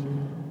أكبر.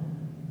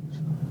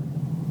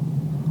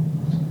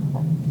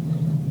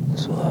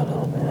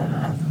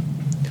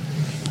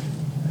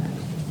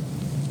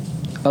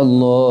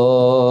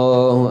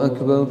 الله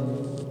أكبر.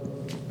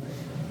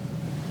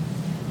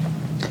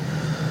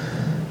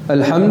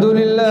 الحمد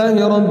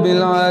لله رب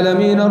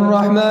العالمين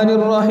الرحمن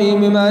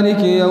الرحيم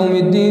مالك يوم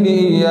الدين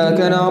إياك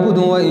نعبد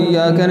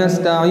وإياك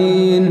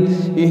نستعين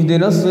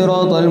اهدنا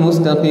الصراط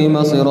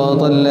المستقيم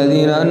صراط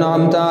الذين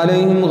أنعمت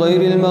عليهم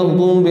غير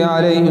المغضوب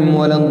عليهم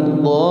ولا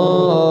الضالين.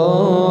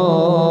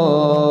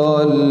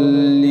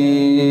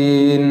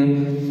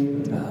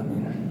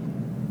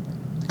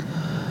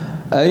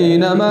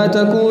 أينما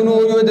تكونوا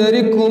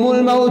يدرككم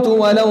الموت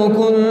ولو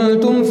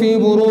كنتم في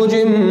بروج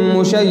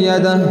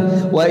مشيدة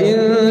وإن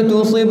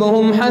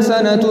تصبهم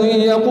حسنة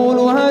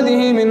يقولوا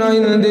هذه من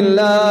عند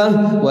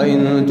الله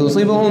وإن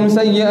تصبهم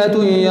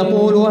سيئة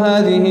يقولوا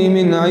هذه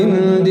من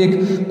عندك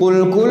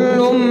قل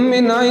كل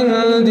من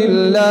عند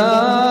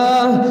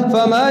الله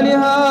فما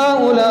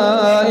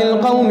لهؤلاء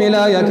القوم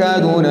لا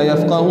يكادون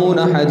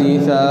يفقهون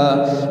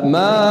حديثا.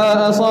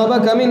 ما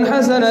أصابك من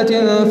حسنة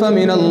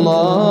فمن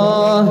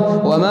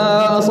الله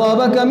وما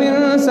أصابك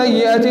من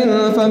سيئة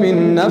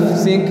فمن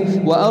نفسك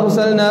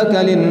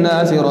وأرسلناك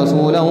للناس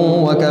رسولا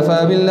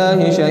وكفى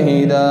بالله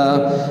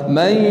شهيدا.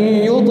 من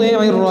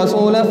يطيع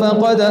الرسول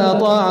فقد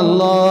أطاع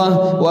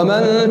الله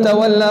ومن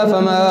تولى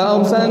فما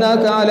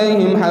أرسلناك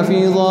عليهم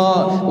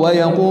حفيظا.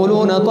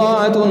 ويقولون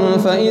طاعة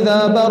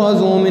فإذا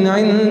برزوا من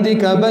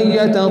عندك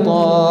بيت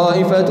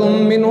طائفة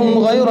منهم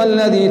غير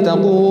الذي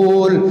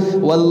تقول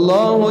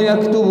والله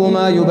يكتب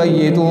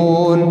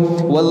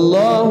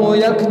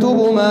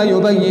ما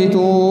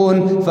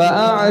يبيتون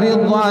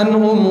فأعرض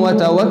عنهم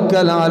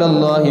وتوكل على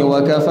الله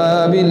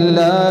وكفى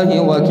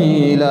بالله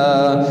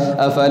وكيلا.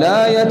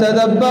 أفلا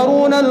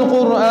يتدبرون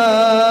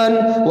القرآن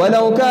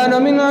ولو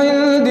كان من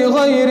عند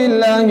غير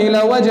الله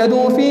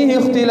لوجدوا فيه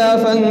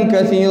اختلافا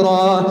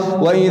كثيرا.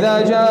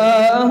 وإذا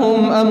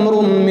جاءهم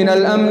أمر من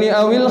الأمن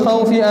أو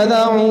الخوف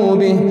أذاعوا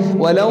به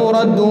ولو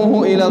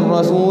ردوه إلى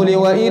الرسول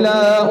وإلى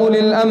أولي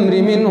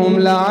الأمر منهم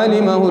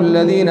لعلمه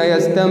الذين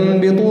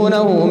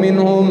يستنبطونه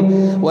منهم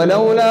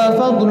ولولا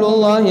فضل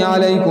الله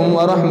عليكم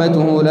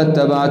ورحمته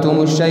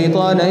لاتبعتم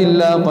الشيطان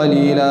إلا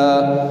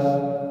قليلا.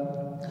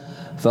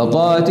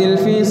 فقاتل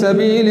في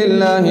سبيل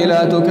الله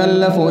لا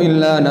تكلف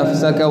إلا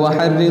نفسك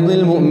وحرض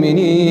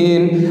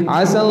المؤمنين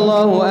عسى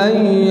الله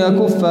أن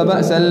يكف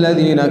بأس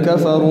الذين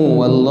كفروا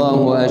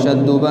والله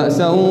أشد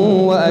بأسا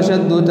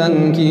وأشد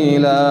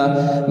تنكيلا.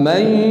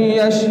 من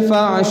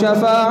يشفع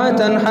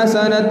شفاعة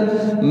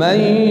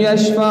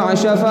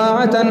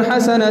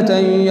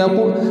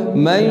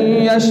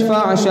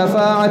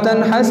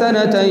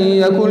حسنة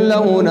يكن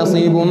له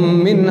نصيب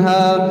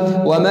منها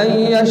ومن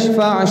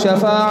يشفع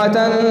شفاعة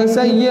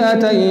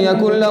سيئة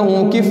يكن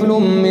له كفل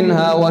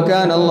منها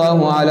وكان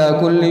الله على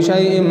كل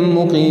شيء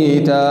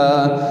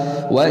مقيتا.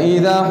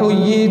 وإذا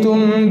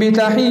حييتم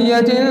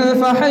بتحية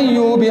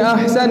فحيوا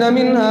بأحسن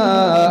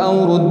منها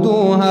أو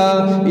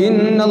ردوها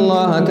إن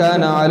الله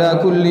كان على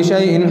كل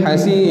شيء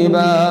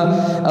حسيبا.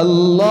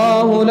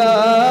 الله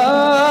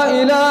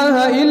لا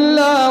إله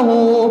إلا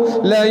هو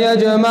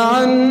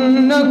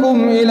ليجمعنكم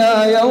إلى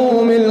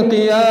يوم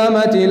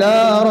القيامة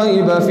لا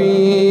ريب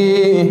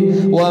فيه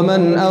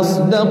ومن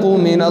أصدق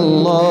من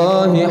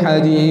الله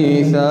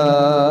حديثا.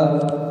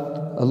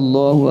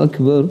 الله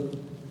أكبر.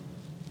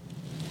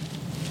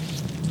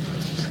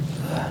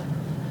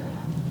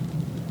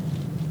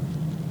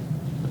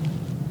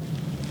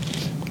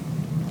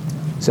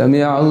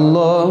 سمع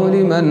الله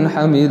لمن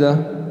حمده.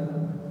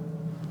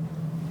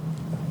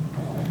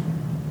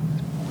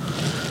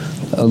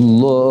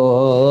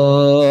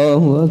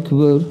 الله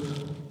أكبر.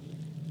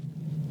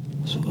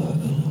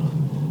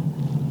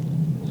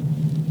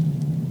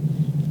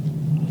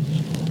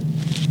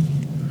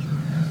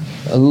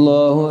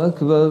 الله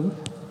أكبر.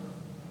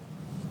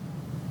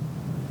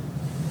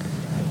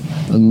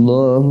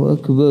 الله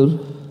أكبر.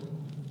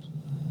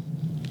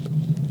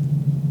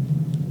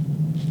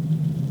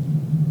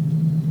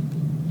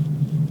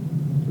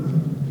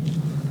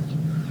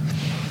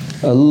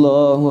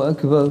 الله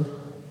أكبر.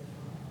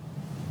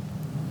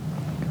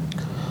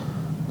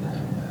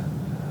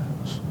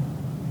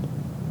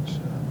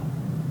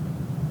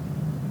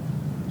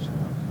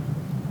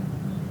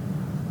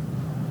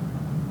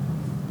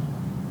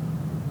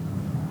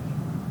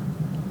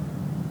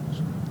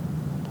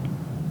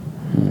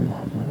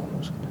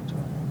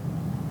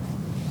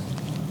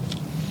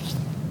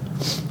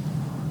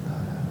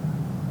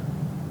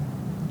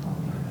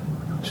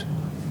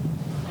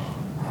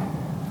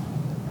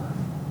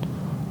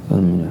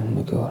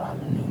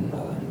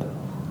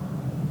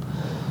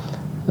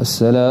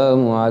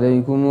 السلام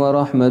عليكم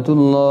ورحمة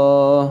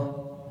الله.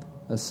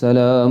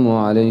 السلام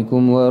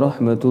عليكم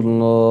ورحمة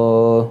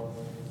الله.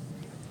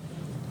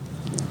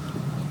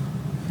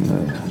 لا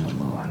إله إلا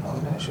الله وحده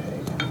لا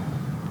شريك له.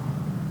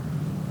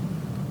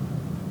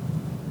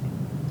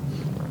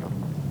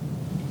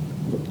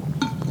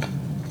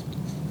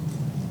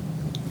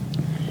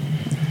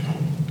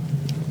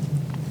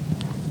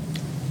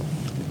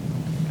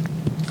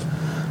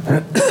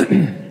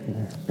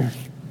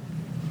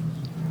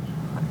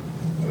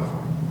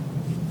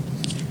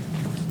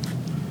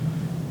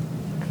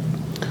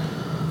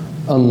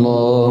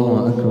 الله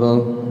أكبر.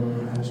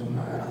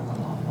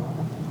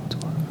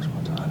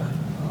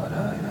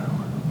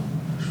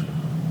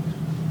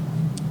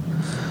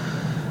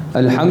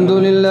 الحمد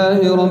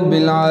لله رب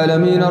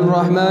العالمين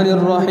الرحمن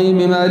الرحيم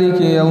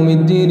مالك يوم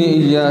الدين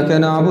إياك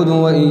نعبد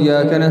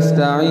وإياك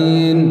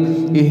نستعين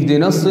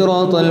اهدنا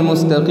الصراط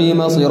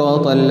المستقيم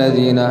صراط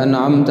الذين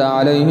أنعمت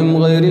عليهم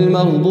غير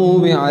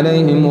المغضوب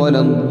عليهم ولا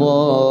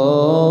الضالين.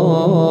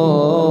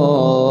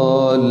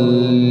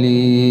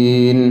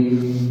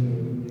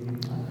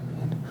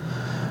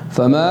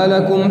 فما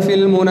لكم في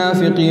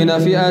المنافقين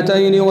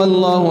فئتين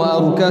والله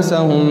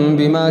أركسهم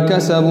بما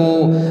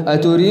كسبوا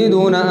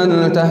أتريدون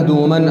أن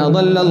تهدوا من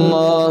أضل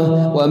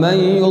الله ومن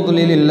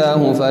يضلل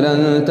الله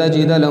فلن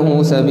تجد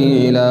له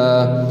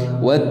سبيلا.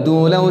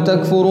 ودوا لو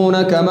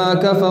تكفرون كما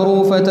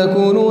كفروا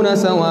فتكونون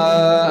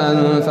سواء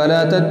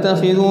فلا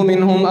تتخذوا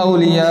منهم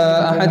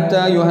أولياء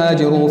حتى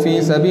يهاجروا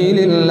في سبيل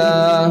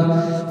الله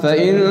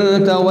فإن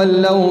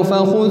تولوا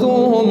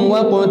فخذوهم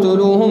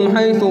واقتلوهم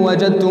حيث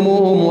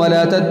وجدتموهم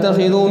ولا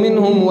تتخذوا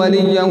منهم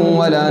وليا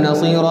ولا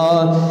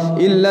نصيرا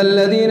إلا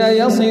الذين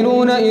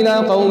يصلون إلى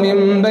قوم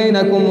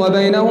بينكم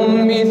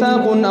وبينهم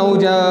ميثاق أو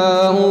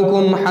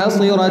جاءوكم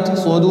حصرت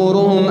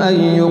صدورهم أن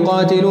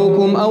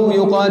يقاتلوكم أو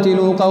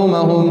يقاتلوا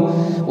قومهم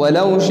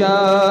ولو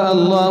شاء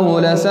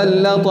الله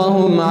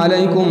لسلطهم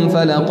عليكم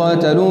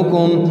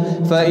فلقاتلوكم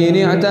فإن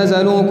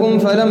اعتزلوكم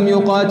فلم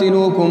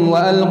يقاتلوكم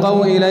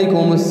وألقوا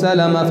إليكم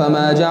السلم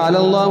فما جعل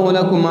الله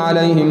لكم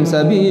عليهم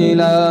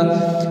سبيلا.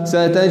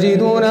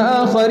 ستجدون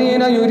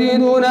آخرين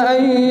يريدون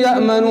أن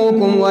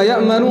يأمنوكم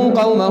ويأمنوا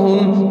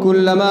قومهم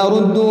كلما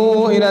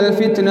ردوا إلى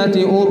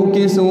الفتنة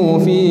أركسوا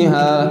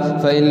فيها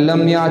فإن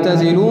لم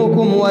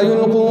يعتزلوكم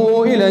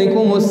ويلقوا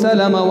إليكم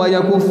السلم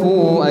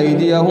ويكفوا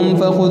أيديهم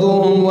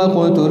فخذوهم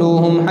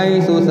وقتلوهم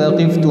حيث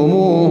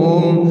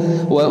ثقفتموهم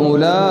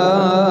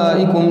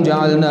وأولئكم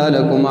جعلنا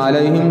لكم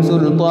عليهم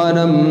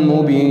سلطانا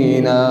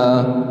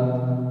مبينا.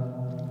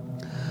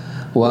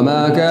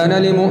 وما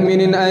كان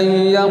لمؤمن أن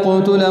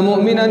يقتل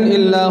مؤمنا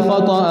إلا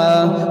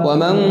خطأ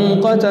ومن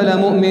قتل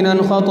مؤمنا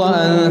خطأ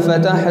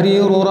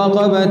فتحرير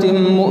رقبة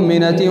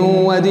مؤمنة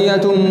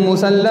ودية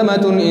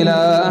مسلمة إلى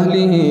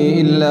أهله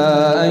إلا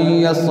أن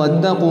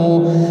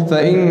يصدقوا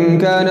فإن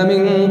كان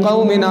من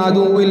قوم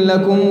عدو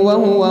لكم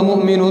وهو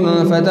مؤمن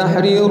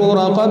فتحرير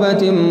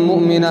رقبة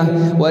مؤمنة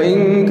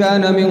وإن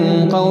كان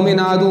من قوم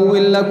عدو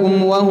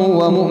لكم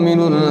وهو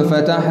مؤمن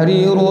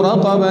فتحرير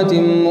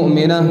رقبة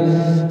مؤمنة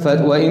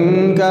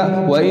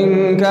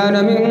وإن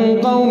كان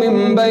من قوم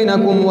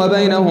بينكم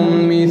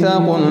وبينهم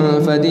ميثاق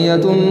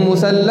فدية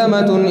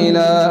مسلمة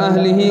إلى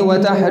أهله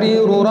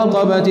وتحرير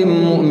رقبة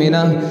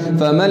مؤمنة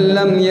فمن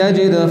لم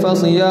يجد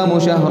فصيام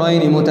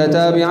شهرين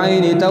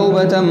متتابعين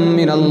توبة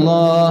من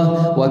الله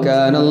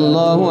وكان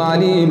الله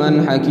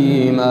عليما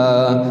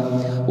حكيما.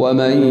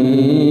 ومن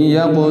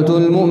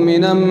يقتل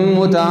مؤمنا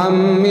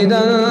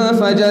متعمدا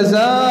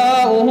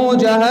فجزاؤه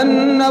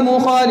جهنم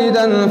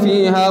خالدا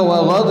فيها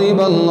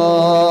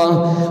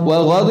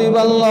وغضب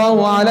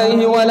الله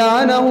عليه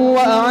ولعنه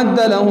وأعد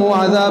له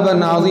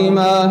عذابا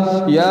عظيما.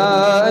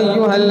 يا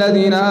أيها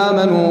الذين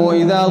آمنوا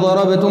إذا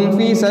ضربتم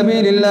في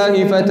سبيل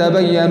الله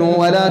فتبينوا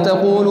ولا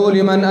تقولوا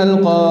لمن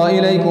ألقى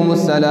إليكم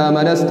السلام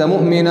لست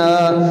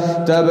مؤمنا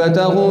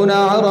تبتغون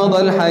عرض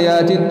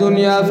الحياة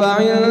الدنيا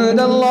فعند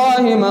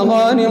الله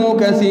مغانم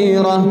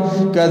كثيرة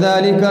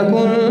كذلك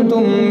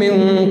كنتم من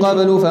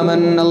قبل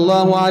فمن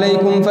الله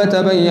عليكم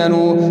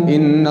فتبينوا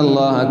إن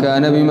الله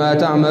كان بما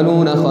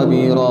تعملون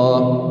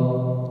خبيرا.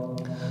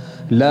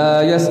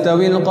 لا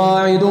يستوي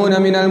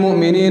القاعدون من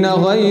المؤمنين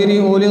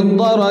غير أولي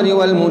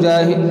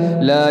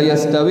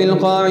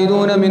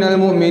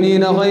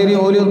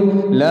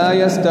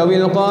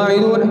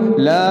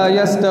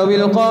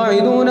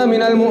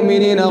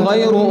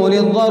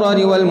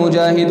الضرر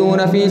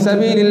والمجاهدون في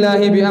سبيل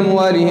الله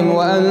بأموالهم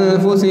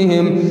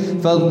وأنفسهم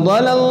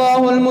فضل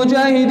الله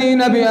المجاهدين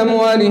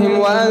بأموالهم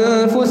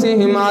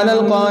وأنفسهم على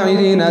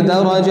القاعدين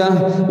درجة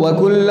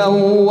وكلا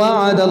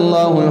وعد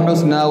الله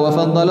الحسنى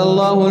وفضل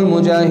الله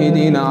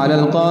المجاهدين على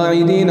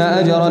القاعدين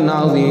أجرا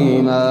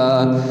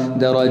عظيما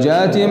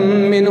درجات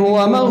منه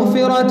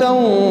ومغفرة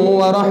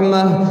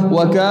ورحمة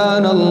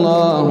وكان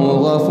الله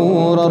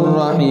غفورا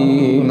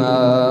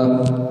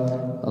رحيما.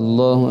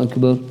 الله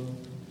أكبر.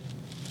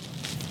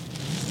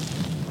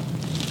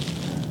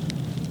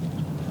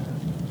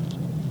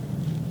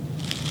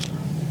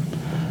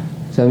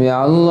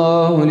 سمع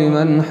الله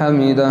لمن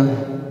حمده.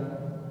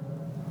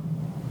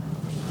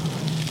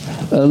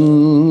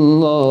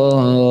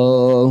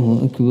 الله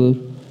أكبر.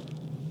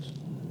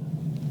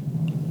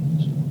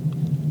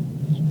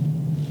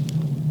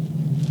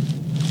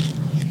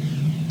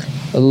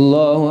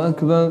 الله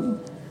أكبر.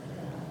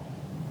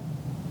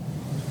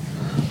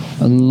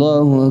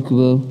 الله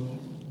أكبر.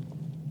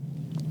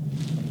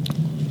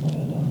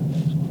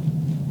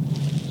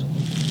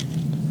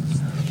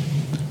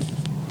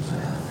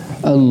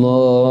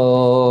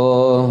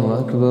 الله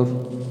أكبر.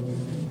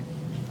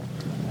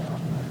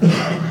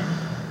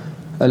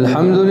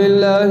 الحمد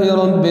لله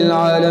رب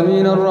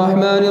العالمين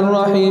الرحمن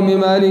الرحيم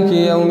مالك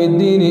يوم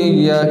الدين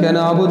إياك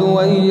نعبد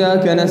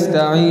وإياك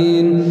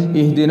نستعين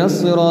اهدنا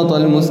الصراط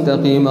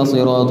المستقيم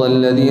صراط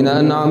الذين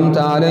أنعمت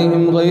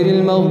عليهم غير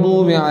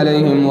المغضوب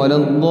عليهم ولا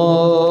الضالين.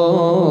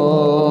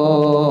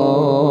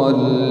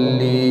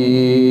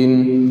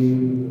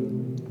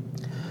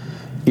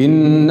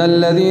 إن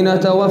الذين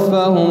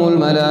توفاهم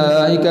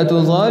الملائكة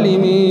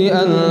ظالمي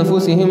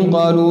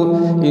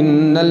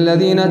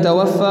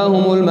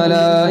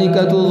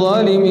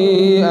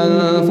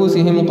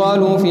أنفسهم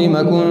قالوا فيم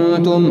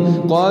كنتم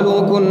قالوا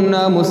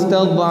كنا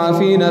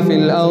مستضعفين في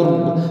الأرض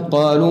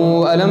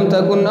قالوا ألم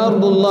تكن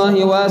أرض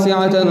الله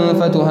واسعة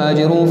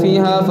فتهاجروا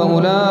فيها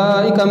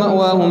فأولئك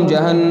مأواهم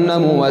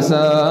جهنم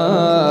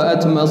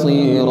وساءت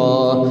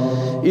مصيرا.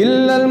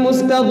 إلا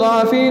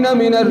المستضعفين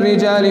من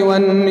الرجال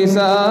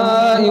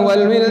والنساء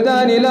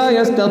والولدان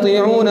لا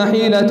يستطيعون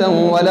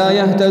حيلة ولا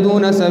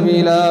يهتدون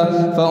سبيلا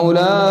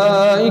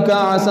فأولئك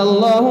عسى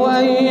الله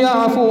أن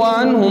يعفو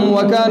عنهم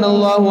وكان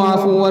الله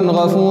عفوا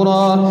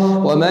غفورا.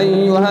 ومن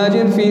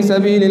يهاجر في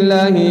سبيل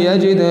الله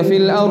يجد في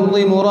الأرض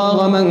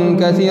مراغما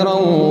كثيرا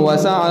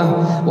وسعة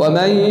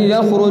ومن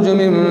يخرج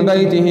من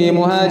بيته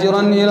مهاجرا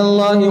إلى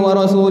الله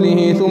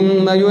ورسوله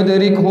ثم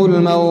يدركه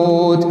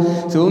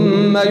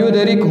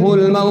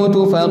الموت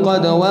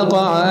فقد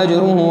وقع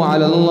أجره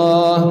على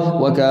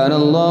الله وكان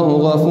الله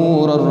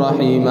غفورا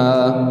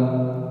رحيما.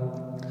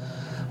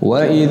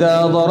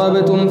 وإذا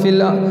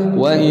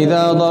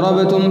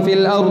ضربتم في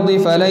الأرض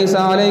فليس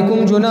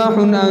عليكم جناح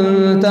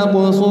أن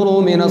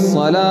تقصروا من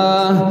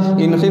الصلاة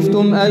إن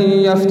خفتم أن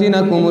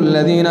يفتنكم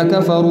الذين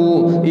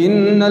كفروا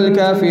إن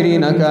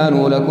الكافرين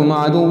كانوا لكم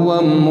عدوا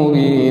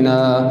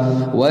مبينا.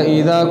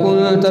 وإذا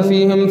كنت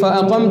فيهم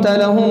فأقمت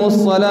لهم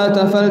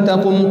الصلاة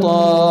فلتقم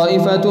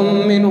طائفة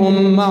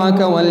منهم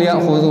معك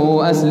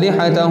وليأخذوا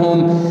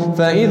أسلحتهم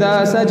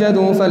فإذا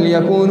سجدوا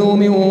فليكونوا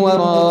من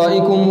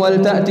ورائكم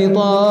ولتأت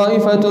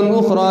طائفة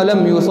أخرى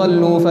لم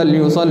يصلوا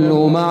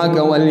فليصلوا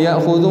معك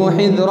وليأخذوا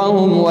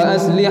حذرهم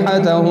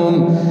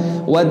وأسلحتهم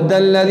ود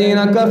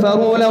الذين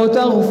كفروا لو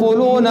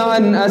تغفلون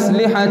عن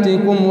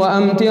أسلحتكم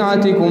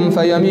وأمتعتكم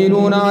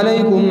فيميلون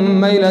عليكم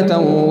ميلة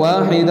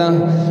واحدة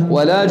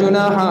ولا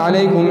جناح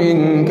عليكم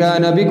إن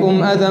كان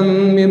بكم أذى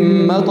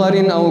من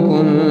مطر أو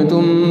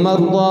كنتم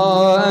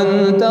مرضى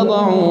أن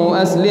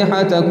تضعوا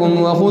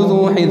أسلحتكم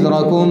وخذوا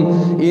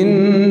حذركم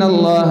إن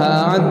الله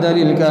أعد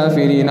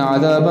للكافرين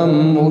عذابا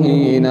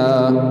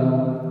مهينا.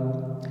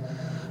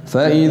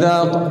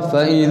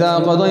 فإذا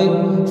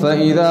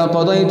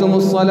قضيتم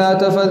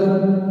الصلاة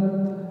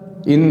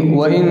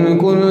وإن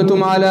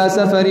كنتم على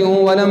سفر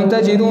ولم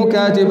تجدوا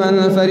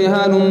كاتبا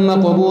فرهان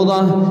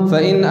مقبوضة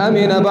فإن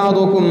أمن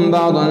بعضكم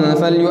بعضا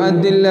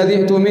فليؤدي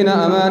الذي اؤتمن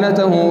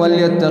أمانته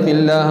وليتق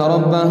الله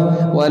ربه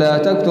ولا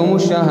تكتموا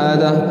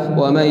الشهادة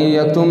ومن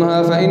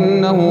يكتمها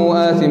فإنه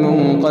آثم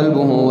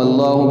قلبه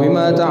والله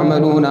بما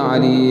تعملون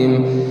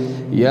عليم.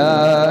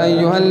 يا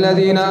أيها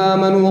الذين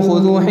آمنوا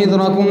خذوا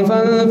حذركم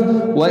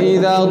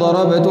وإذا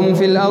ضربتم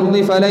في الأرض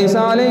فليس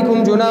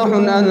عليكم جناح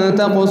أن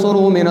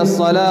تقصروا من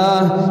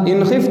الصلاة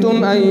إن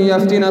خفتم أن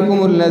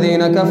يفتنكم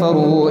الذين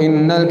كفروا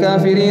إن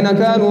الكافرين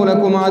كانوا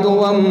لكم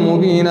عدوا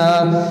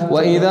مبينا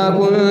وإذا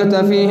كنت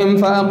فيهم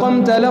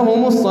فأقمت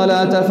لهم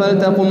الصلاة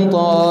فلتقم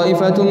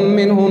طائفة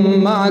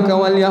منهم معك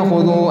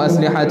وليأخذوا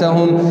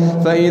أسلحتهم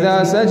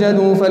فإذا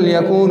سجدوا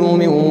فليكونوا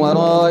من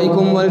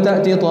ورائكم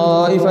ولتأت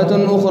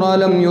طائفة أخرى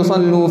لم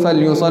يصلوا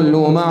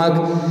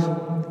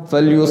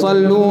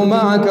فليصلوا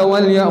معك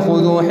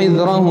وليأخذوا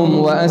حذرهم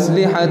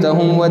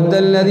وأسلحتهم ود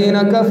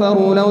الذين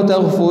كفروا لو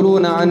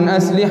تغفلون عن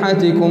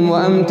أسلحتكم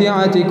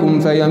وأمتعتكم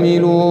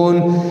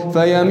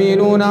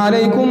فيميلون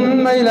عليكم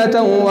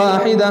ميلة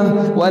واحدة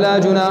ولا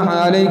جناح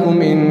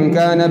عليكم إن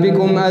كان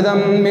بكم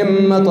أذى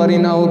من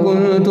مطر أو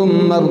كنتم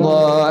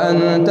مرضى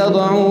أن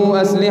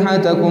تضعوا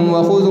أسلحتكم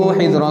وخذوا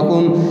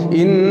حذركم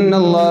إن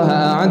الله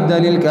أعد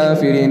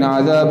للكافرين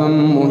عذابا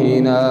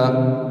مهينا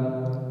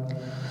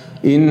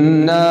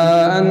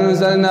إنا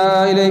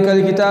أنزلنا إليك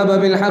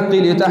الكتاب بالحق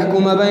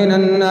لتحكم بين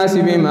الناس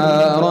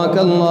بما أراك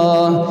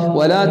الله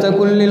ولا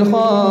تكن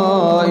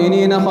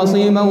للخائنين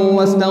خصيما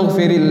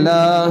واستغفر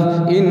الله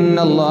إن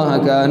الله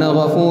كان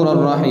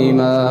غفورا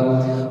رحيما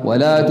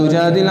ولا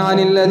تجادل عن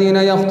الذين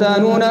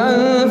يختانون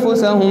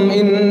أنفسهم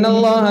إن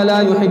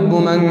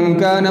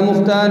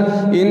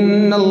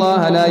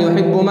الله لا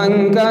يحب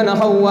من كان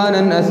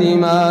خوانا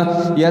أثيما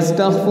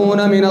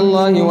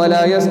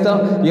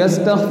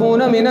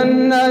يستخفون من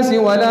الناس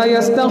ولا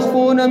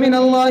يستخفون من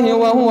الله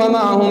وهو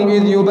معهم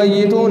إذ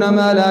يبيتون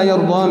ما لا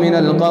يرضى من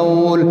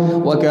القول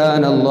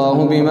وكان الله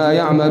بما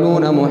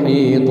يعملون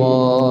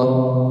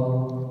محيطا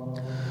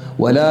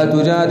ولا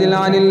تجادل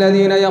عن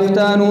الذين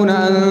يختانون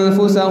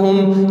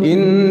أنفسهم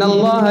إن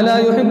الله لا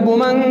يحب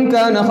من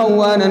كان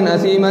خوانا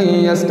أثيما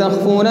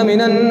يستخفون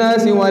من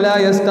الناس ولا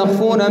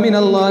يستخفون من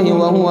الله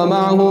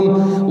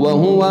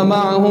وهو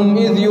معهم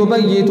إذ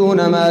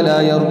يبيتون ما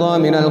لا يرضى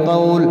من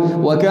القول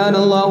وكان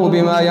الله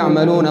بما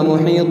يعملون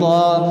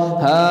محيطا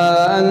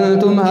ها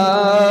أنتم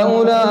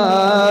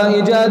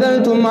هؤلاء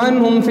جادلتم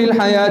عنهم في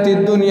الحياة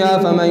الدنيا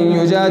فمن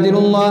يجادل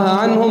الله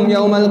عنهم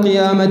يوم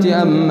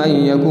القيامة أم من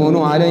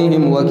يكون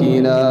عليهم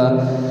وكيلا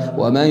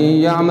ومن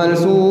يعمل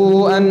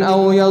سوءا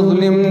أو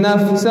يظلم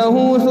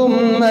نفسه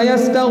ثم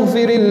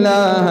يستغفر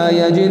الله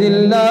يجد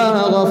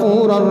الله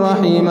غفورا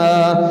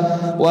رحيما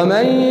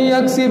ومن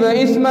يكسب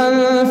إثما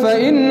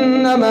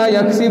فإنما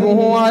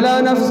يكسبه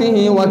على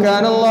نفسه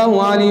وكان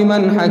الله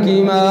عليما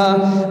حكيما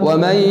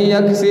ومن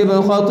يكسب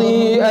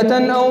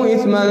خطيئة أو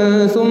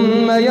إثما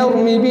ثم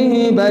يرم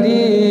به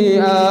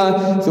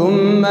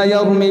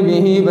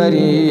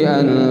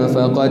بريئا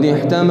فقد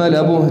احتمل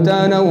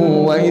بهتانا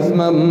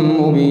وإثما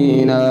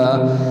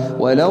مبينا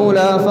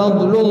ولولا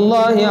فضل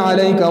الله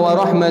عليك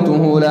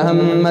ورحمته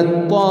لهمت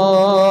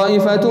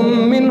طائفة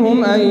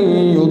منهم أن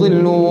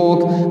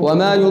يضلوك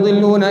وما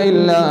يضلون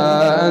إلا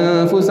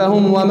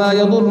أنفسهم وما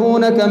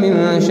يضرونك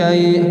من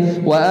شيء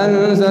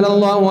وأنزل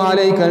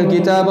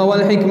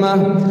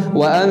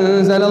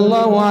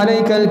الله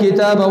عليك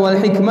الكتاب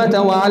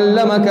والحكمة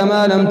وعلمك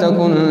ما لم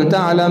تكن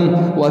تعلم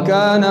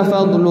وكان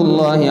فضل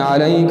الله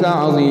عليك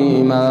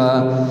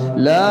عظيما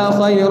لا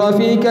خير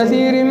في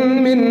كثير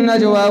من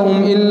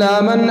نجواهم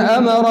إلا من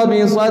أمر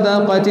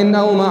بصدقة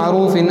أو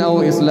معروف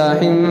أو إصلاح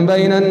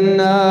بين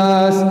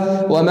الناس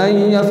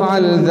ومن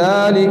يفعل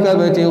ذلك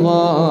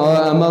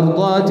ابتغاء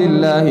مرضات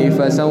الله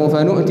فسوف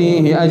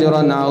نؤتيه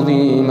أجرا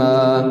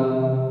عظيما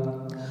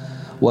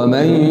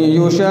ومن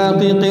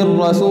يشاقق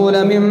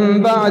الرسول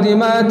من بعد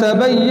ما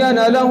تبين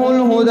له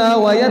الهدى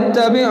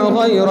ويتبع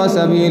غير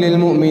سبيل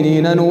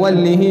المؤمنين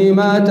نوله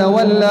ما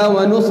تولى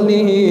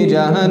ونصله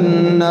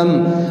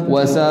جهنم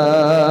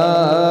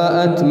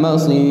وساءت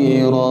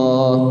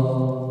مصيرا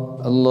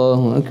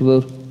الله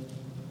أكبر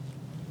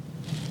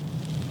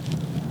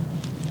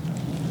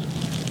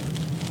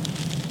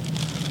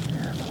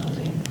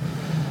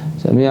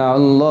سمع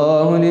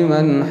الله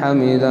لمن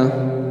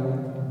حمده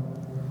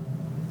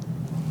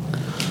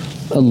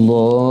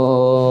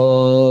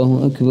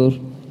الله أكبر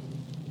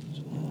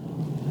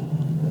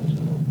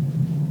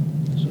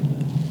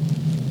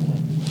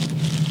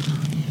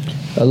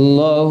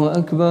الله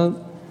أكبر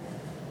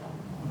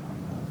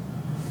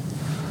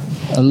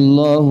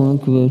الله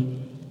أكبر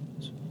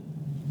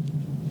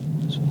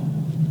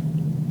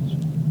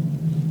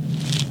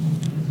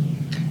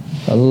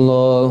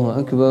الله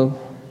أكبر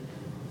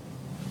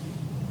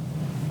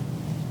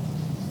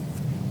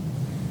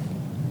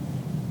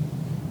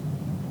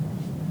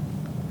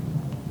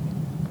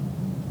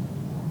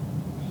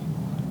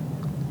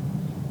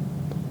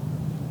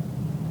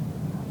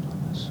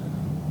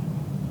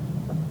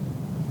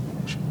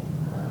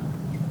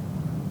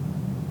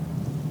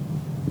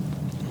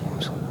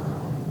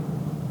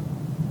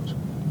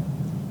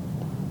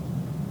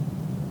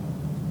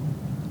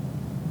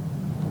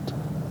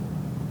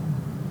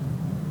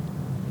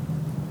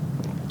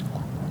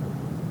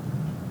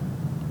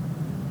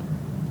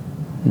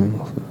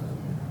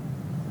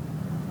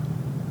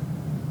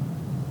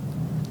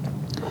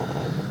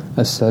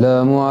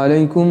السلام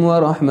عليكم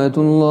ورحمة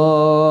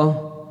الله.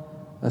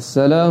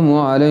 السلام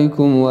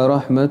عليكم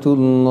ورحمة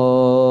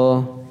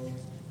الله.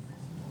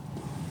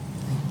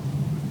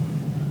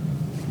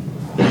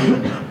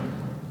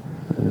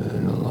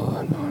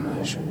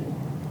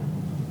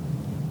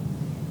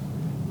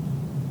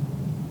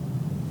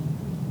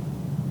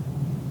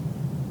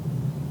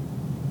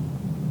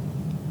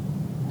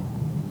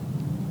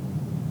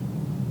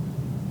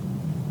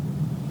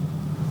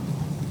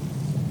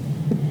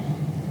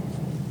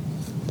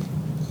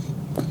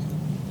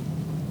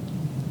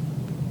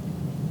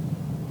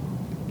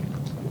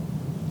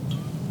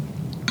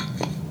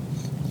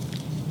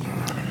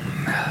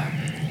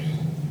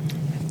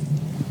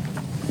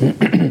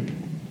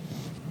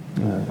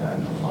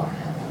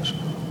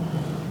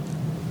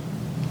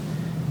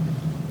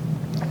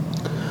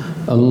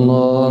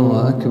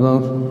 الله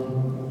أكبر.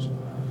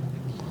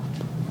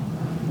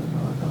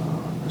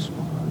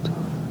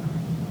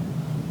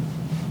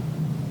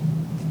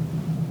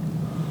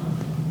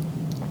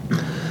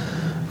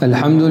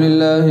 الحمد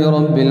لله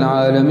رب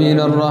العالمين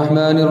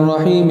الرحمن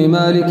الرحيم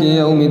مالك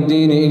يوم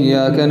الدين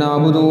إياك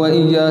نعبد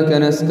وإياك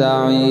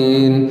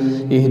نستعين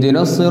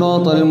اهدنا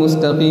الصراط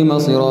المستقيم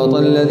صراط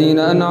الذين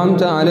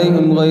أنعمت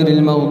عليهم غير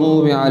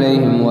المغضوب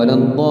عليهم ولا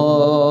الضالين.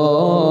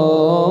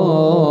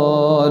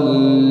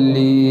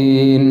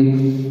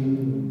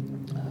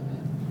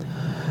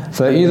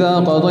 فإذا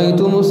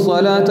قضيتم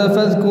الصلاة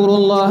فاذكروا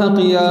الله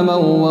قياما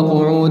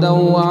وقعودا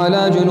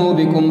وعلى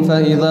جنوبكم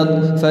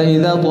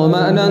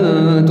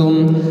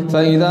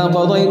فإذا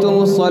قضيتم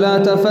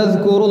الصلاة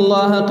فاذكروا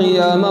الله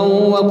قياما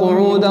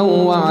وقعودا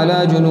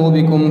وعلى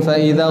جنوبكم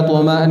فإذا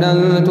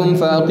اطمأننتم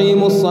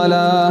فأقيموا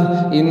الصلاة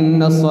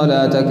إن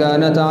الصلاة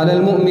كانت على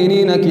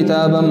المؤمنين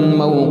كتابا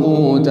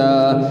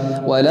موقوتا.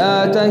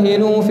 ولا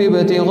تهنوا في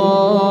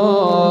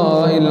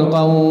ابتغاء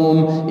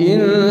القوم إن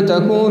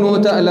تكونوا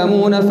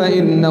تألمون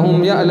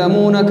فإنهم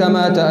يألمون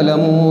كما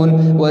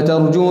تألمون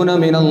وترجون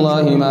من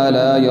الله ما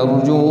لا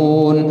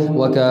يرجون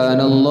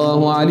وكان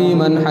الله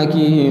عليما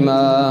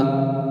حكيما.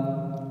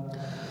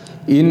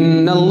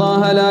 إن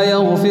الله لا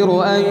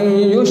يغفر أن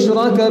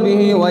يشرك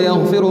به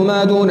ويغفر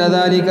ما دون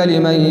ذلك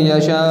لمن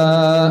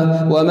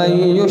يشاء ومن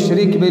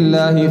يشرك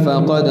بالله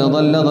فقد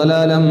ضل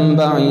ضلالا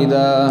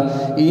بعيدا.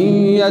 إن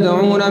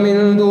يدعون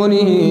من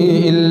دونه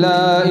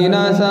إلا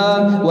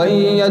إناثا وإن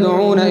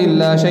يدعون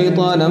إلا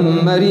شيطانا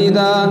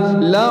مريدا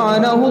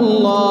لعنه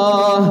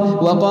الله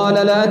وقال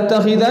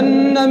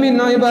لأتخذن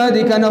من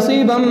عبادك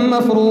نصيبا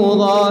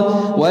مفروضا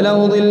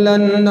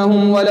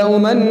ولأضلنهم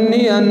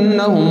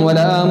ولأمنينهم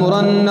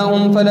ولآمرنهم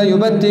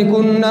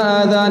فليبتكن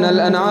آذان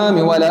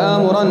الأنعام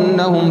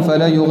ولآمرنهم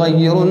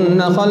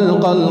فليغيرن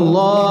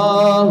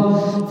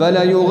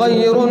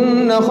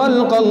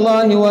خلق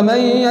الله ومن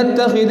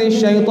يتخذ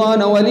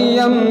الشيطان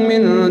وليا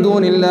من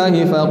دون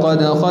الله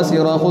فقد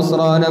خسر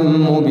خسرانا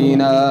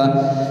مبينا.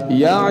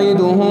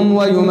 يعدهم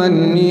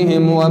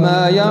ويمنيهم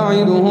وما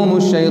يعدهم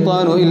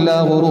الشيطان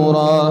إلا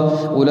غرورا.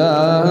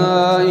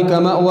 أولئك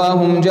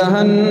مأواهم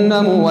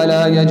جهنم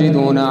ولا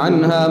يجدون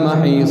عنها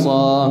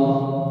محيصا.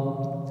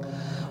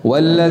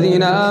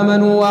 والذين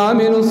آمنوا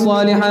وعملوا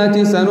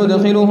الصالحات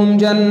سندخلهم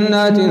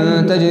جنات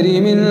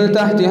تجري من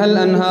تحتها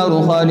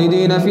الأنهار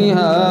خالدين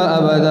فيها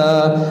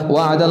أبدا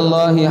وعد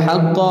الله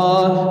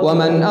حقا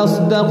ومن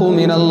أصدق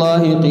من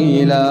الله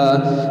قيلا.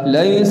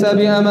 ليس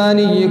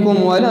بأمانيكم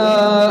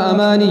ولا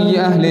أماني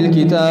أهل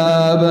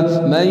الكتاب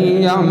من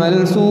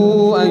يعمل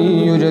سوءا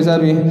يجز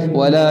به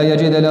ولا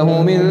يجد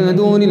له من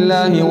دون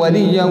الله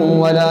وليا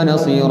ولا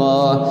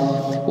نصيرا.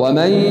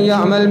 ومن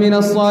يعمل من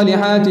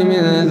الصالحات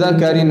من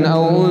ذكر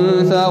أو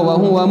أنثى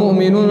وهو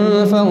مؤمن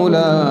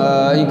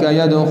فأولئك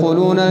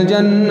يدخلون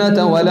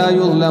الجنة ولا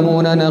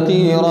يظلمون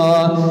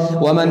نقيرا.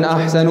 ومن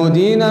أحسن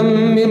دينا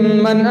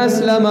ممن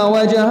أسلم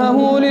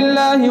وجهه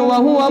لله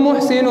وهو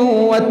محسن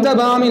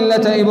واتبع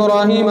ملة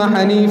إبراهيم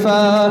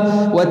حنيفا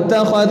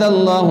واتخذ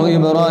الله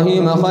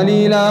إبراهيم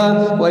خليلا.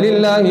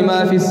 ولله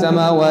ما في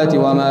السماوات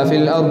وما في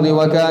الأرض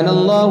وكان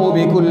الله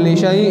بكل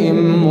شيء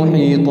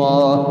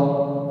محيطا.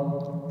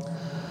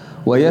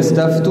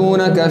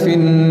 ويستفتونك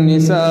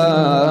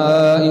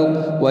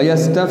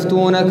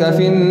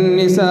في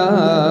النساء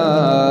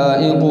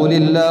قل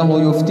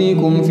الله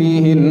يفتيكم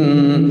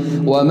فيهن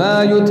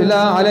وما يتلى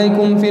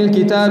عليكم في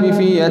الكتاب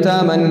في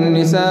يتامى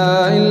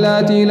النساء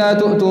اللاتي لا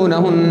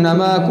تؤتونهن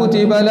ما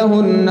كتب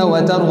لهن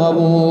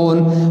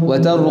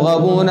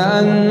وترغبون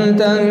أن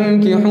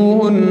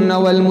تنكحوهن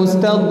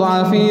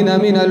والمستضعفين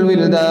من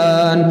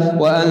الولدان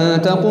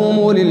وأن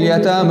تقوموا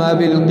لليتامى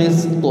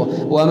بالقسط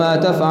وما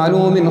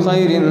تفعلوا من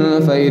خير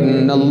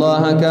فإن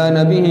الله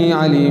كان به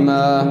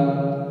عليما.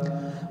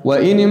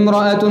 وإن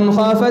امرأة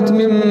خافت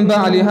من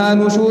بعلها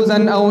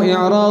نشوزا أو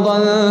إعراضا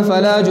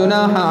فلا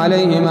جناح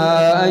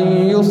عليهما أن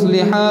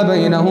يصلحا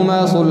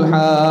بينهما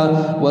صلحا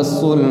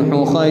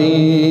والصلح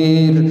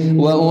خير.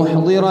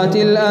 وأحضرت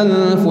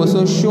الأنفس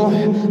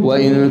الشح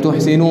وإن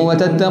تحسنوا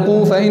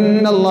وتتقوا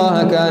فإن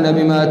الله كان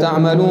بما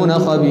تعملون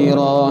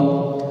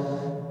خبيرا.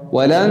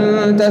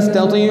 ولن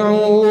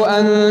تستطيعوا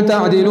أن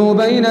تعدلوا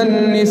بين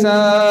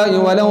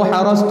النساء ولو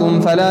حرصتم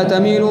فلا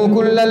تميلوا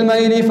كل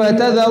الميل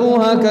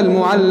فتذروها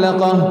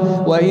كالمعلقة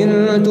وإن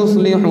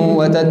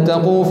تصلحوا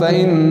وتتقوا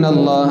فإن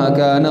الله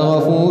كان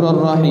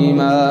غفورا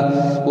رحيما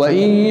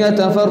وإن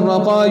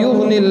يتفرقا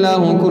يغني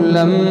الله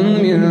كلا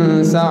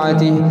من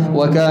سعته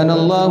وكان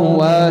الله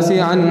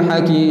واسعا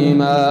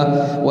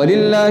حكيما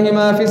ولله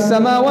ما في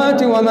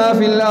السماوات وما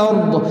في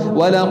الأرض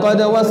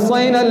ولقد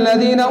وصينا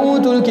الذين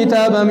أوتوا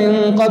الكتاب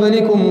من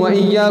قبلكم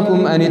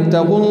وإياكم أن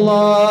اتقوا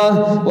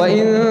الله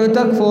وإن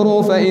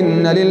تكفروا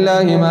فإن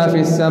لله ما في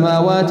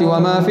السماوات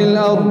وما في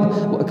الأرض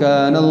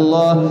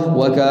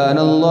وكان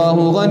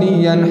الله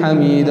غنيا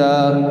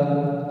حميدا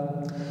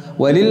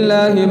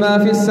ولله ما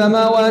في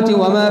السماوات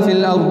وما في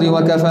الأرض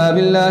وكفى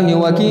بالله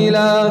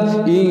وكيلا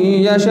إن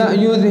يشأ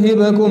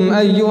يذهبكم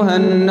أيها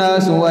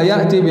الناس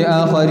ويأت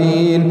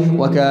بآخرين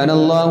وكان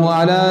الله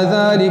على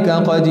ذلك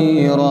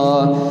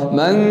قديرا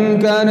من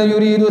كان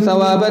يريد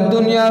ثواب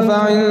الدنيا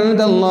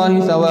فعند الله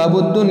ثواب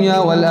الدنيا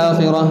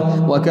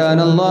والآخرة وكان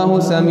الله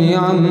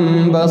سميعا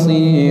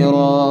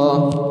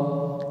بصيرا.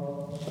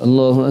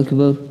 الله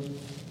أكبر.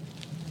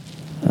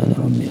 أنا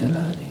ربي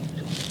العليم.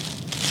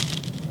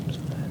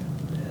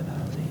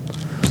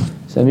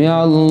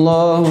 سمع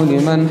الله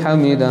لمن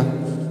حمده.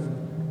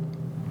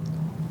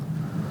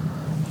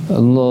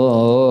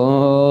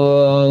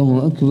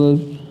 الله أكبر.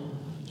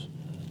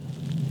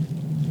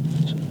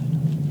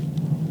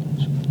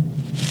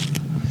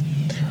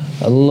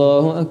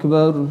 الله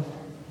أكبر.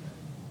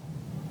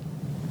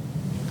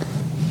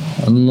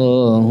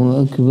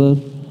 الله أكبر.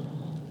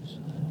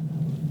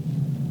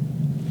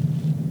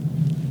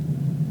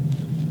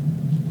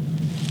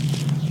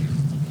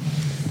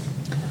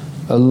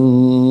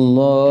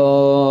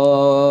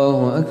 الله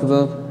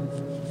أكبر.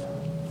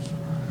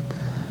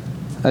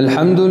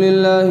 الحمد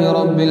لله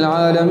رب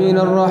العالمين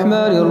الرحمن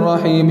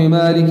الرحيم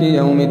مالك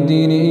يوم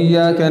الدين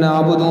إياك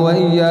نعبد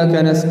وإياك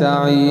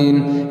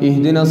نستعين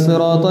اهدنا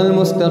الصراط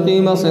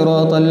المستقيم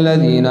صراط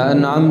الذين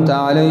أنعمت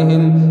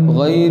عليهم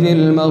غير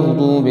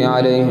المغضوب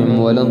عليهم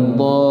ولا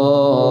الضالين.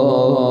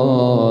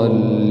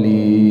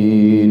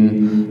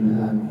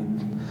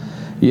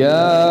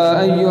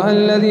 يا أيها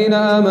الذين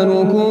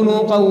آمنوا كونوا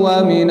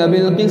قوامين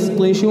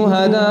بالقسط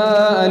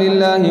شهداء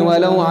لله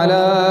ولو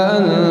على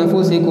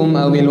أنفسكم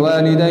أو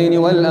الوالدين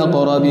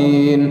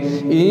والأقربين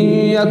إن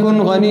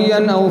يكن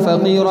غنيا أو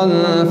فقيرا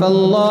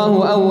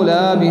فالله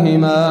أولى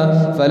بهما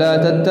فلا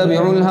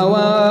تتبعوا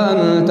الهوى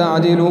أن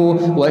تعدلوا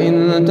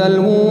وإن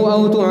تلووا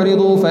أو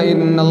تعرضوا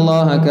فإن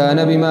الله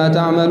كان بما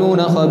تعملون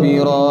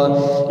خبيرا.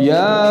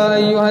 يا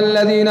أيها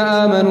الذين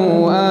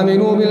آمنوا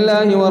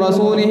بالله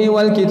ورسوله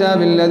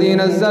والكتاب الذي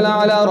نزل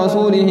على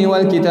رسوله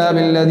والكتاب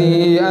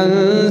الذي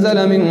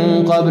أنزل من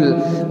قبل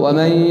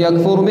ومن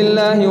يكفر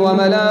بالله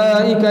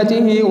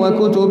وملائكته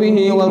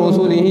وكتبه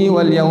ورسله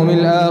واليوم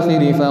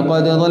الآخر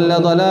فقد ضل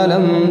ضلالا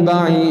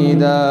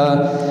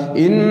بعيدا.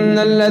 إن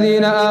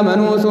الذين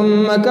آمنوا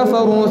ثم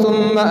كفروا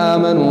ثم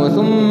آمنوا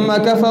ثم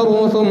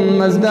كفروا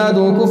ثم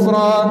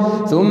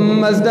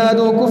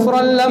ازدادوا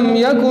كفرا لم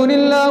يكن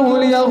الله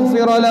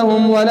ليغفر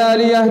لهم ولا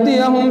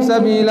ليهديهم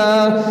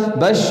سبيلا.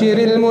 بشر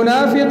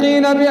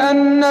المنافقين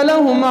بأن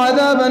لهم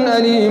عذابا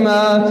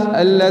أليما.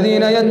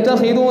 الذين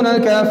يتخذون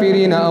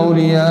الكافرين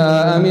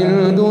أولياء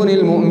من دون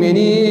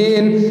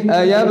المؤمنين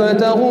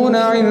أيبتغون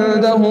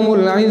عندهم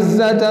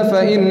العزة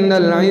فإن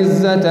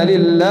العزة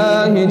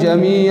لله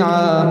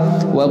جميعا.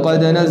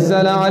 وقد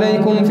نزل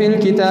عليكم في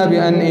الكتاب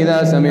أن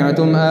إذا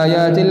سمعتم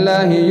آيات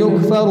الله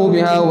يكفر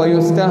بها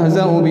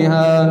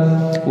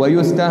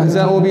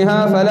ويستهزأ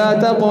بها فلا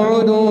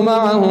تقعدوا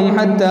معهم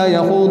حتى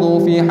يخوضوا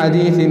في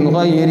حديث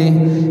غيره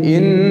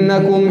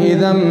إنكم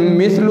إذا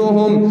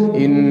مثلهم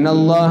إن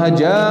الله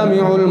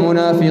جامع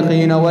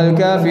المنافقين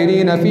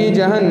والكافرين في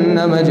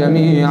جهنم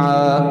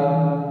جميعا.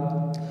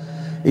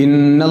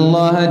 إن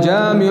الله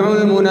جامع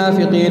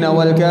المنافقين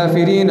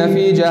والكافرين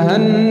في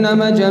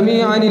جهنم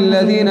جميعا.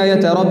 الذين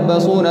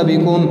يتربصون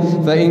بكم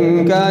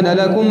فإن كان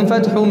لكم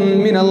فتح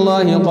من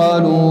الله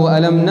قالوا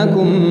ألم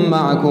نكن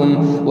معكم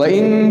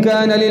وإن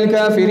كان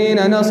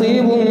للكافرين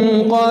نصيب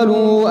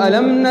قالوا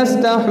ألم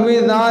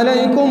نستحوذ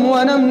عليكم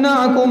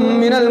ونمنعكم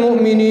من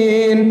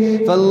المؤمنين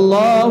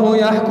فالله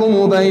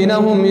يحكم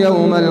بينهم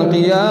يوم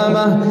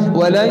القيامة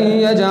ولن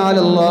يجعل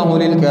الله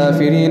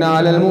للكافرين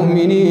على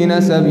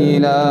المؤمنين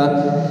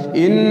سبيلا.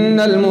 إن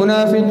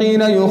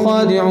المنافقين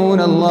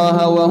يخادعون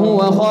الله وهو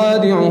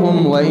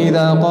خادعهم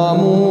وإذا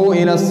قاموا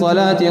إلى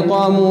الصلاة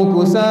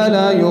قاموا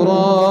كسالى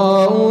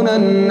يراءون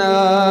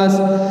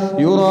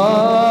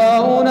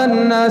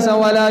الناس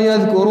ولا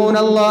يذكرون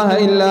الله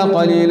إلا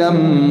قليلا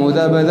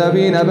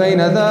مذبذبين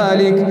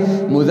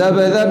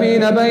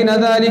بين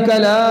ذلك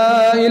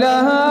لا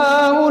إله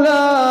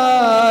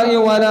هؤلاء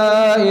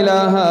ولا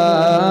إله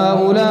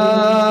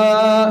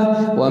هؤلاء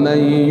ومن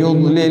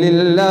يضلل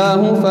الله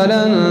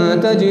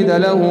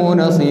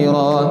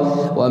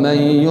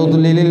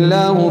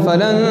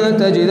فلن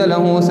تجد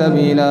له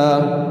سبيلا.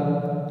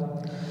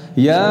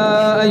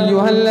 يا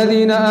أيها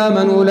الذين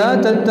آمنوا لا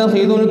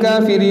تتخذوا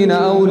الكافرين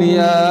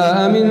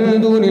أولياء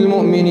من دون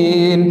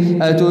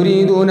المؤمنين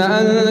أتريدون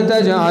أن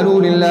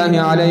تجعلوا لله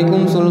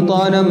عليكم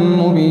سلطانا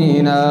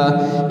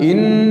مبينا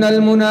إن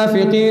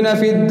المنافقين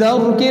في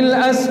الدرك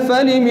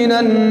الأسفل من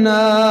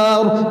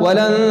النار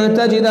ولن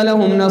تجد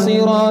لهم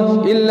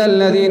نصيرا إلا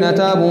الذين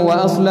تابوا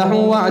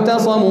وأصلحوا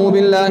واعتصموا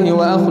بالله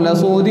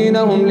وأخلصوا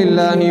دينهم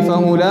لله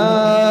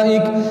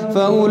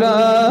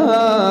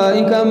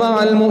فأولئك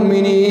مع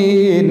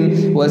المؤمنين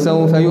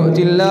وسوف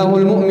يؤتي الله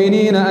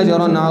المؤمنين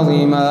أجرا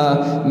عظيما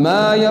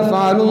ما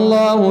يفعل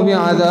الله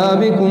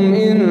بعذابكم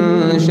إن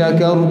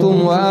شكرتم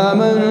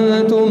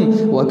وآمنتم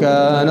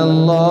وكان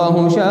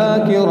الله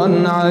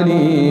شاكرا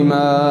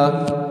عليما.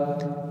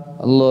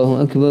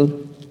 الله أكبر.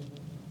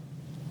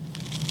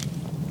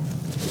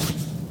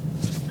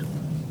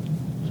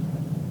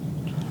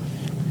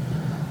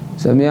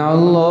 سمع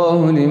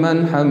الله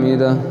لمن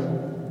حمده.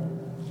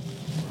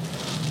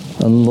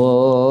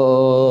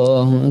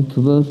 الله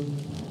أكبر.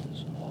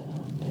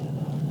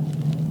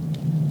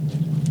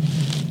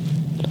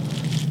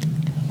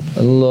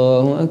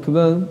 الله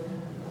أكبر.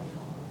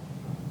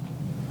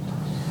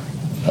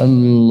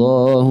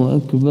 الله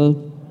أكبر.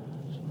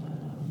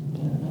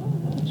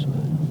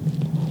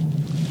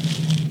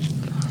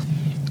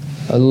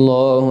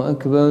 الله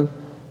أكبر.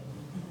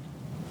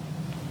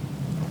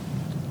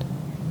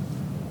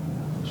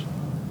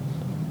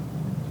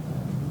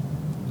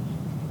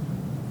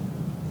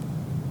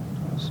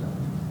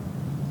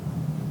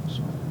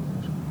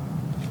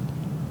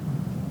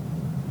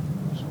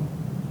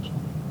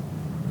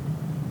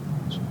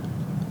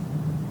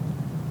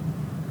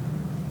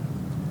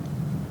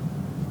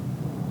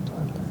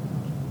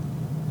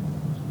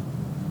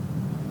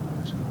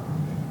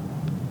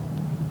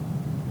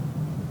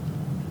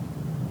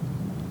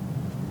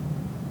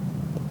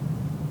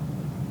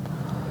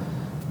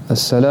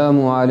 السلام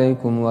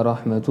عليكم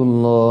ورحمة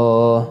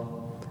الله.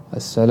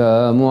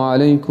 السلام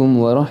عليكم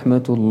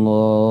ورحمة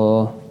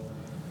الله.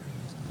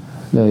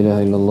 لا إله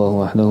إلا الله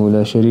وحده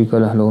لا شريك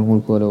له له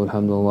الملك وله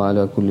الحمد وهو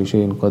على كل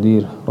شيء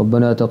قدير.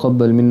 ربنا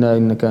تقبل منا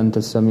إنك أنت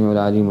السميع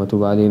العليم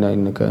وتب علينا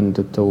إنك أنت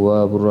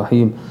التواب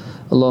الرحيم.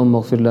 اللهم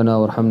اغفر لنا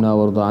وارحمنا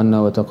وارض عنا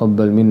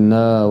وتقبل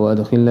منا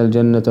وأدخلنا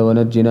الجنة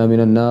ونجنا من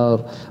النار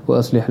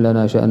وأصلح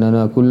لنا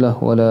شأننا كله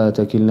ولا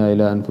تكلنا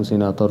إلى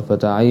أنفسنا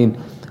طرفة عين.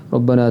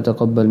 ربنا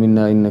تقبل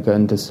منا إنك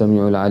أنت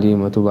السميع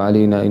العليم وتب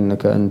علينا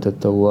إنك أنت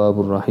التواب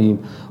الرحيم.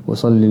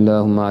 وصل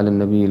اللهم على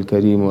النبي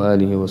الكريم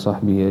وآله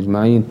وصحبه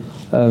أجمعين.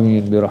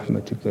 آمين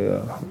برحمتك يا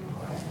رحمن.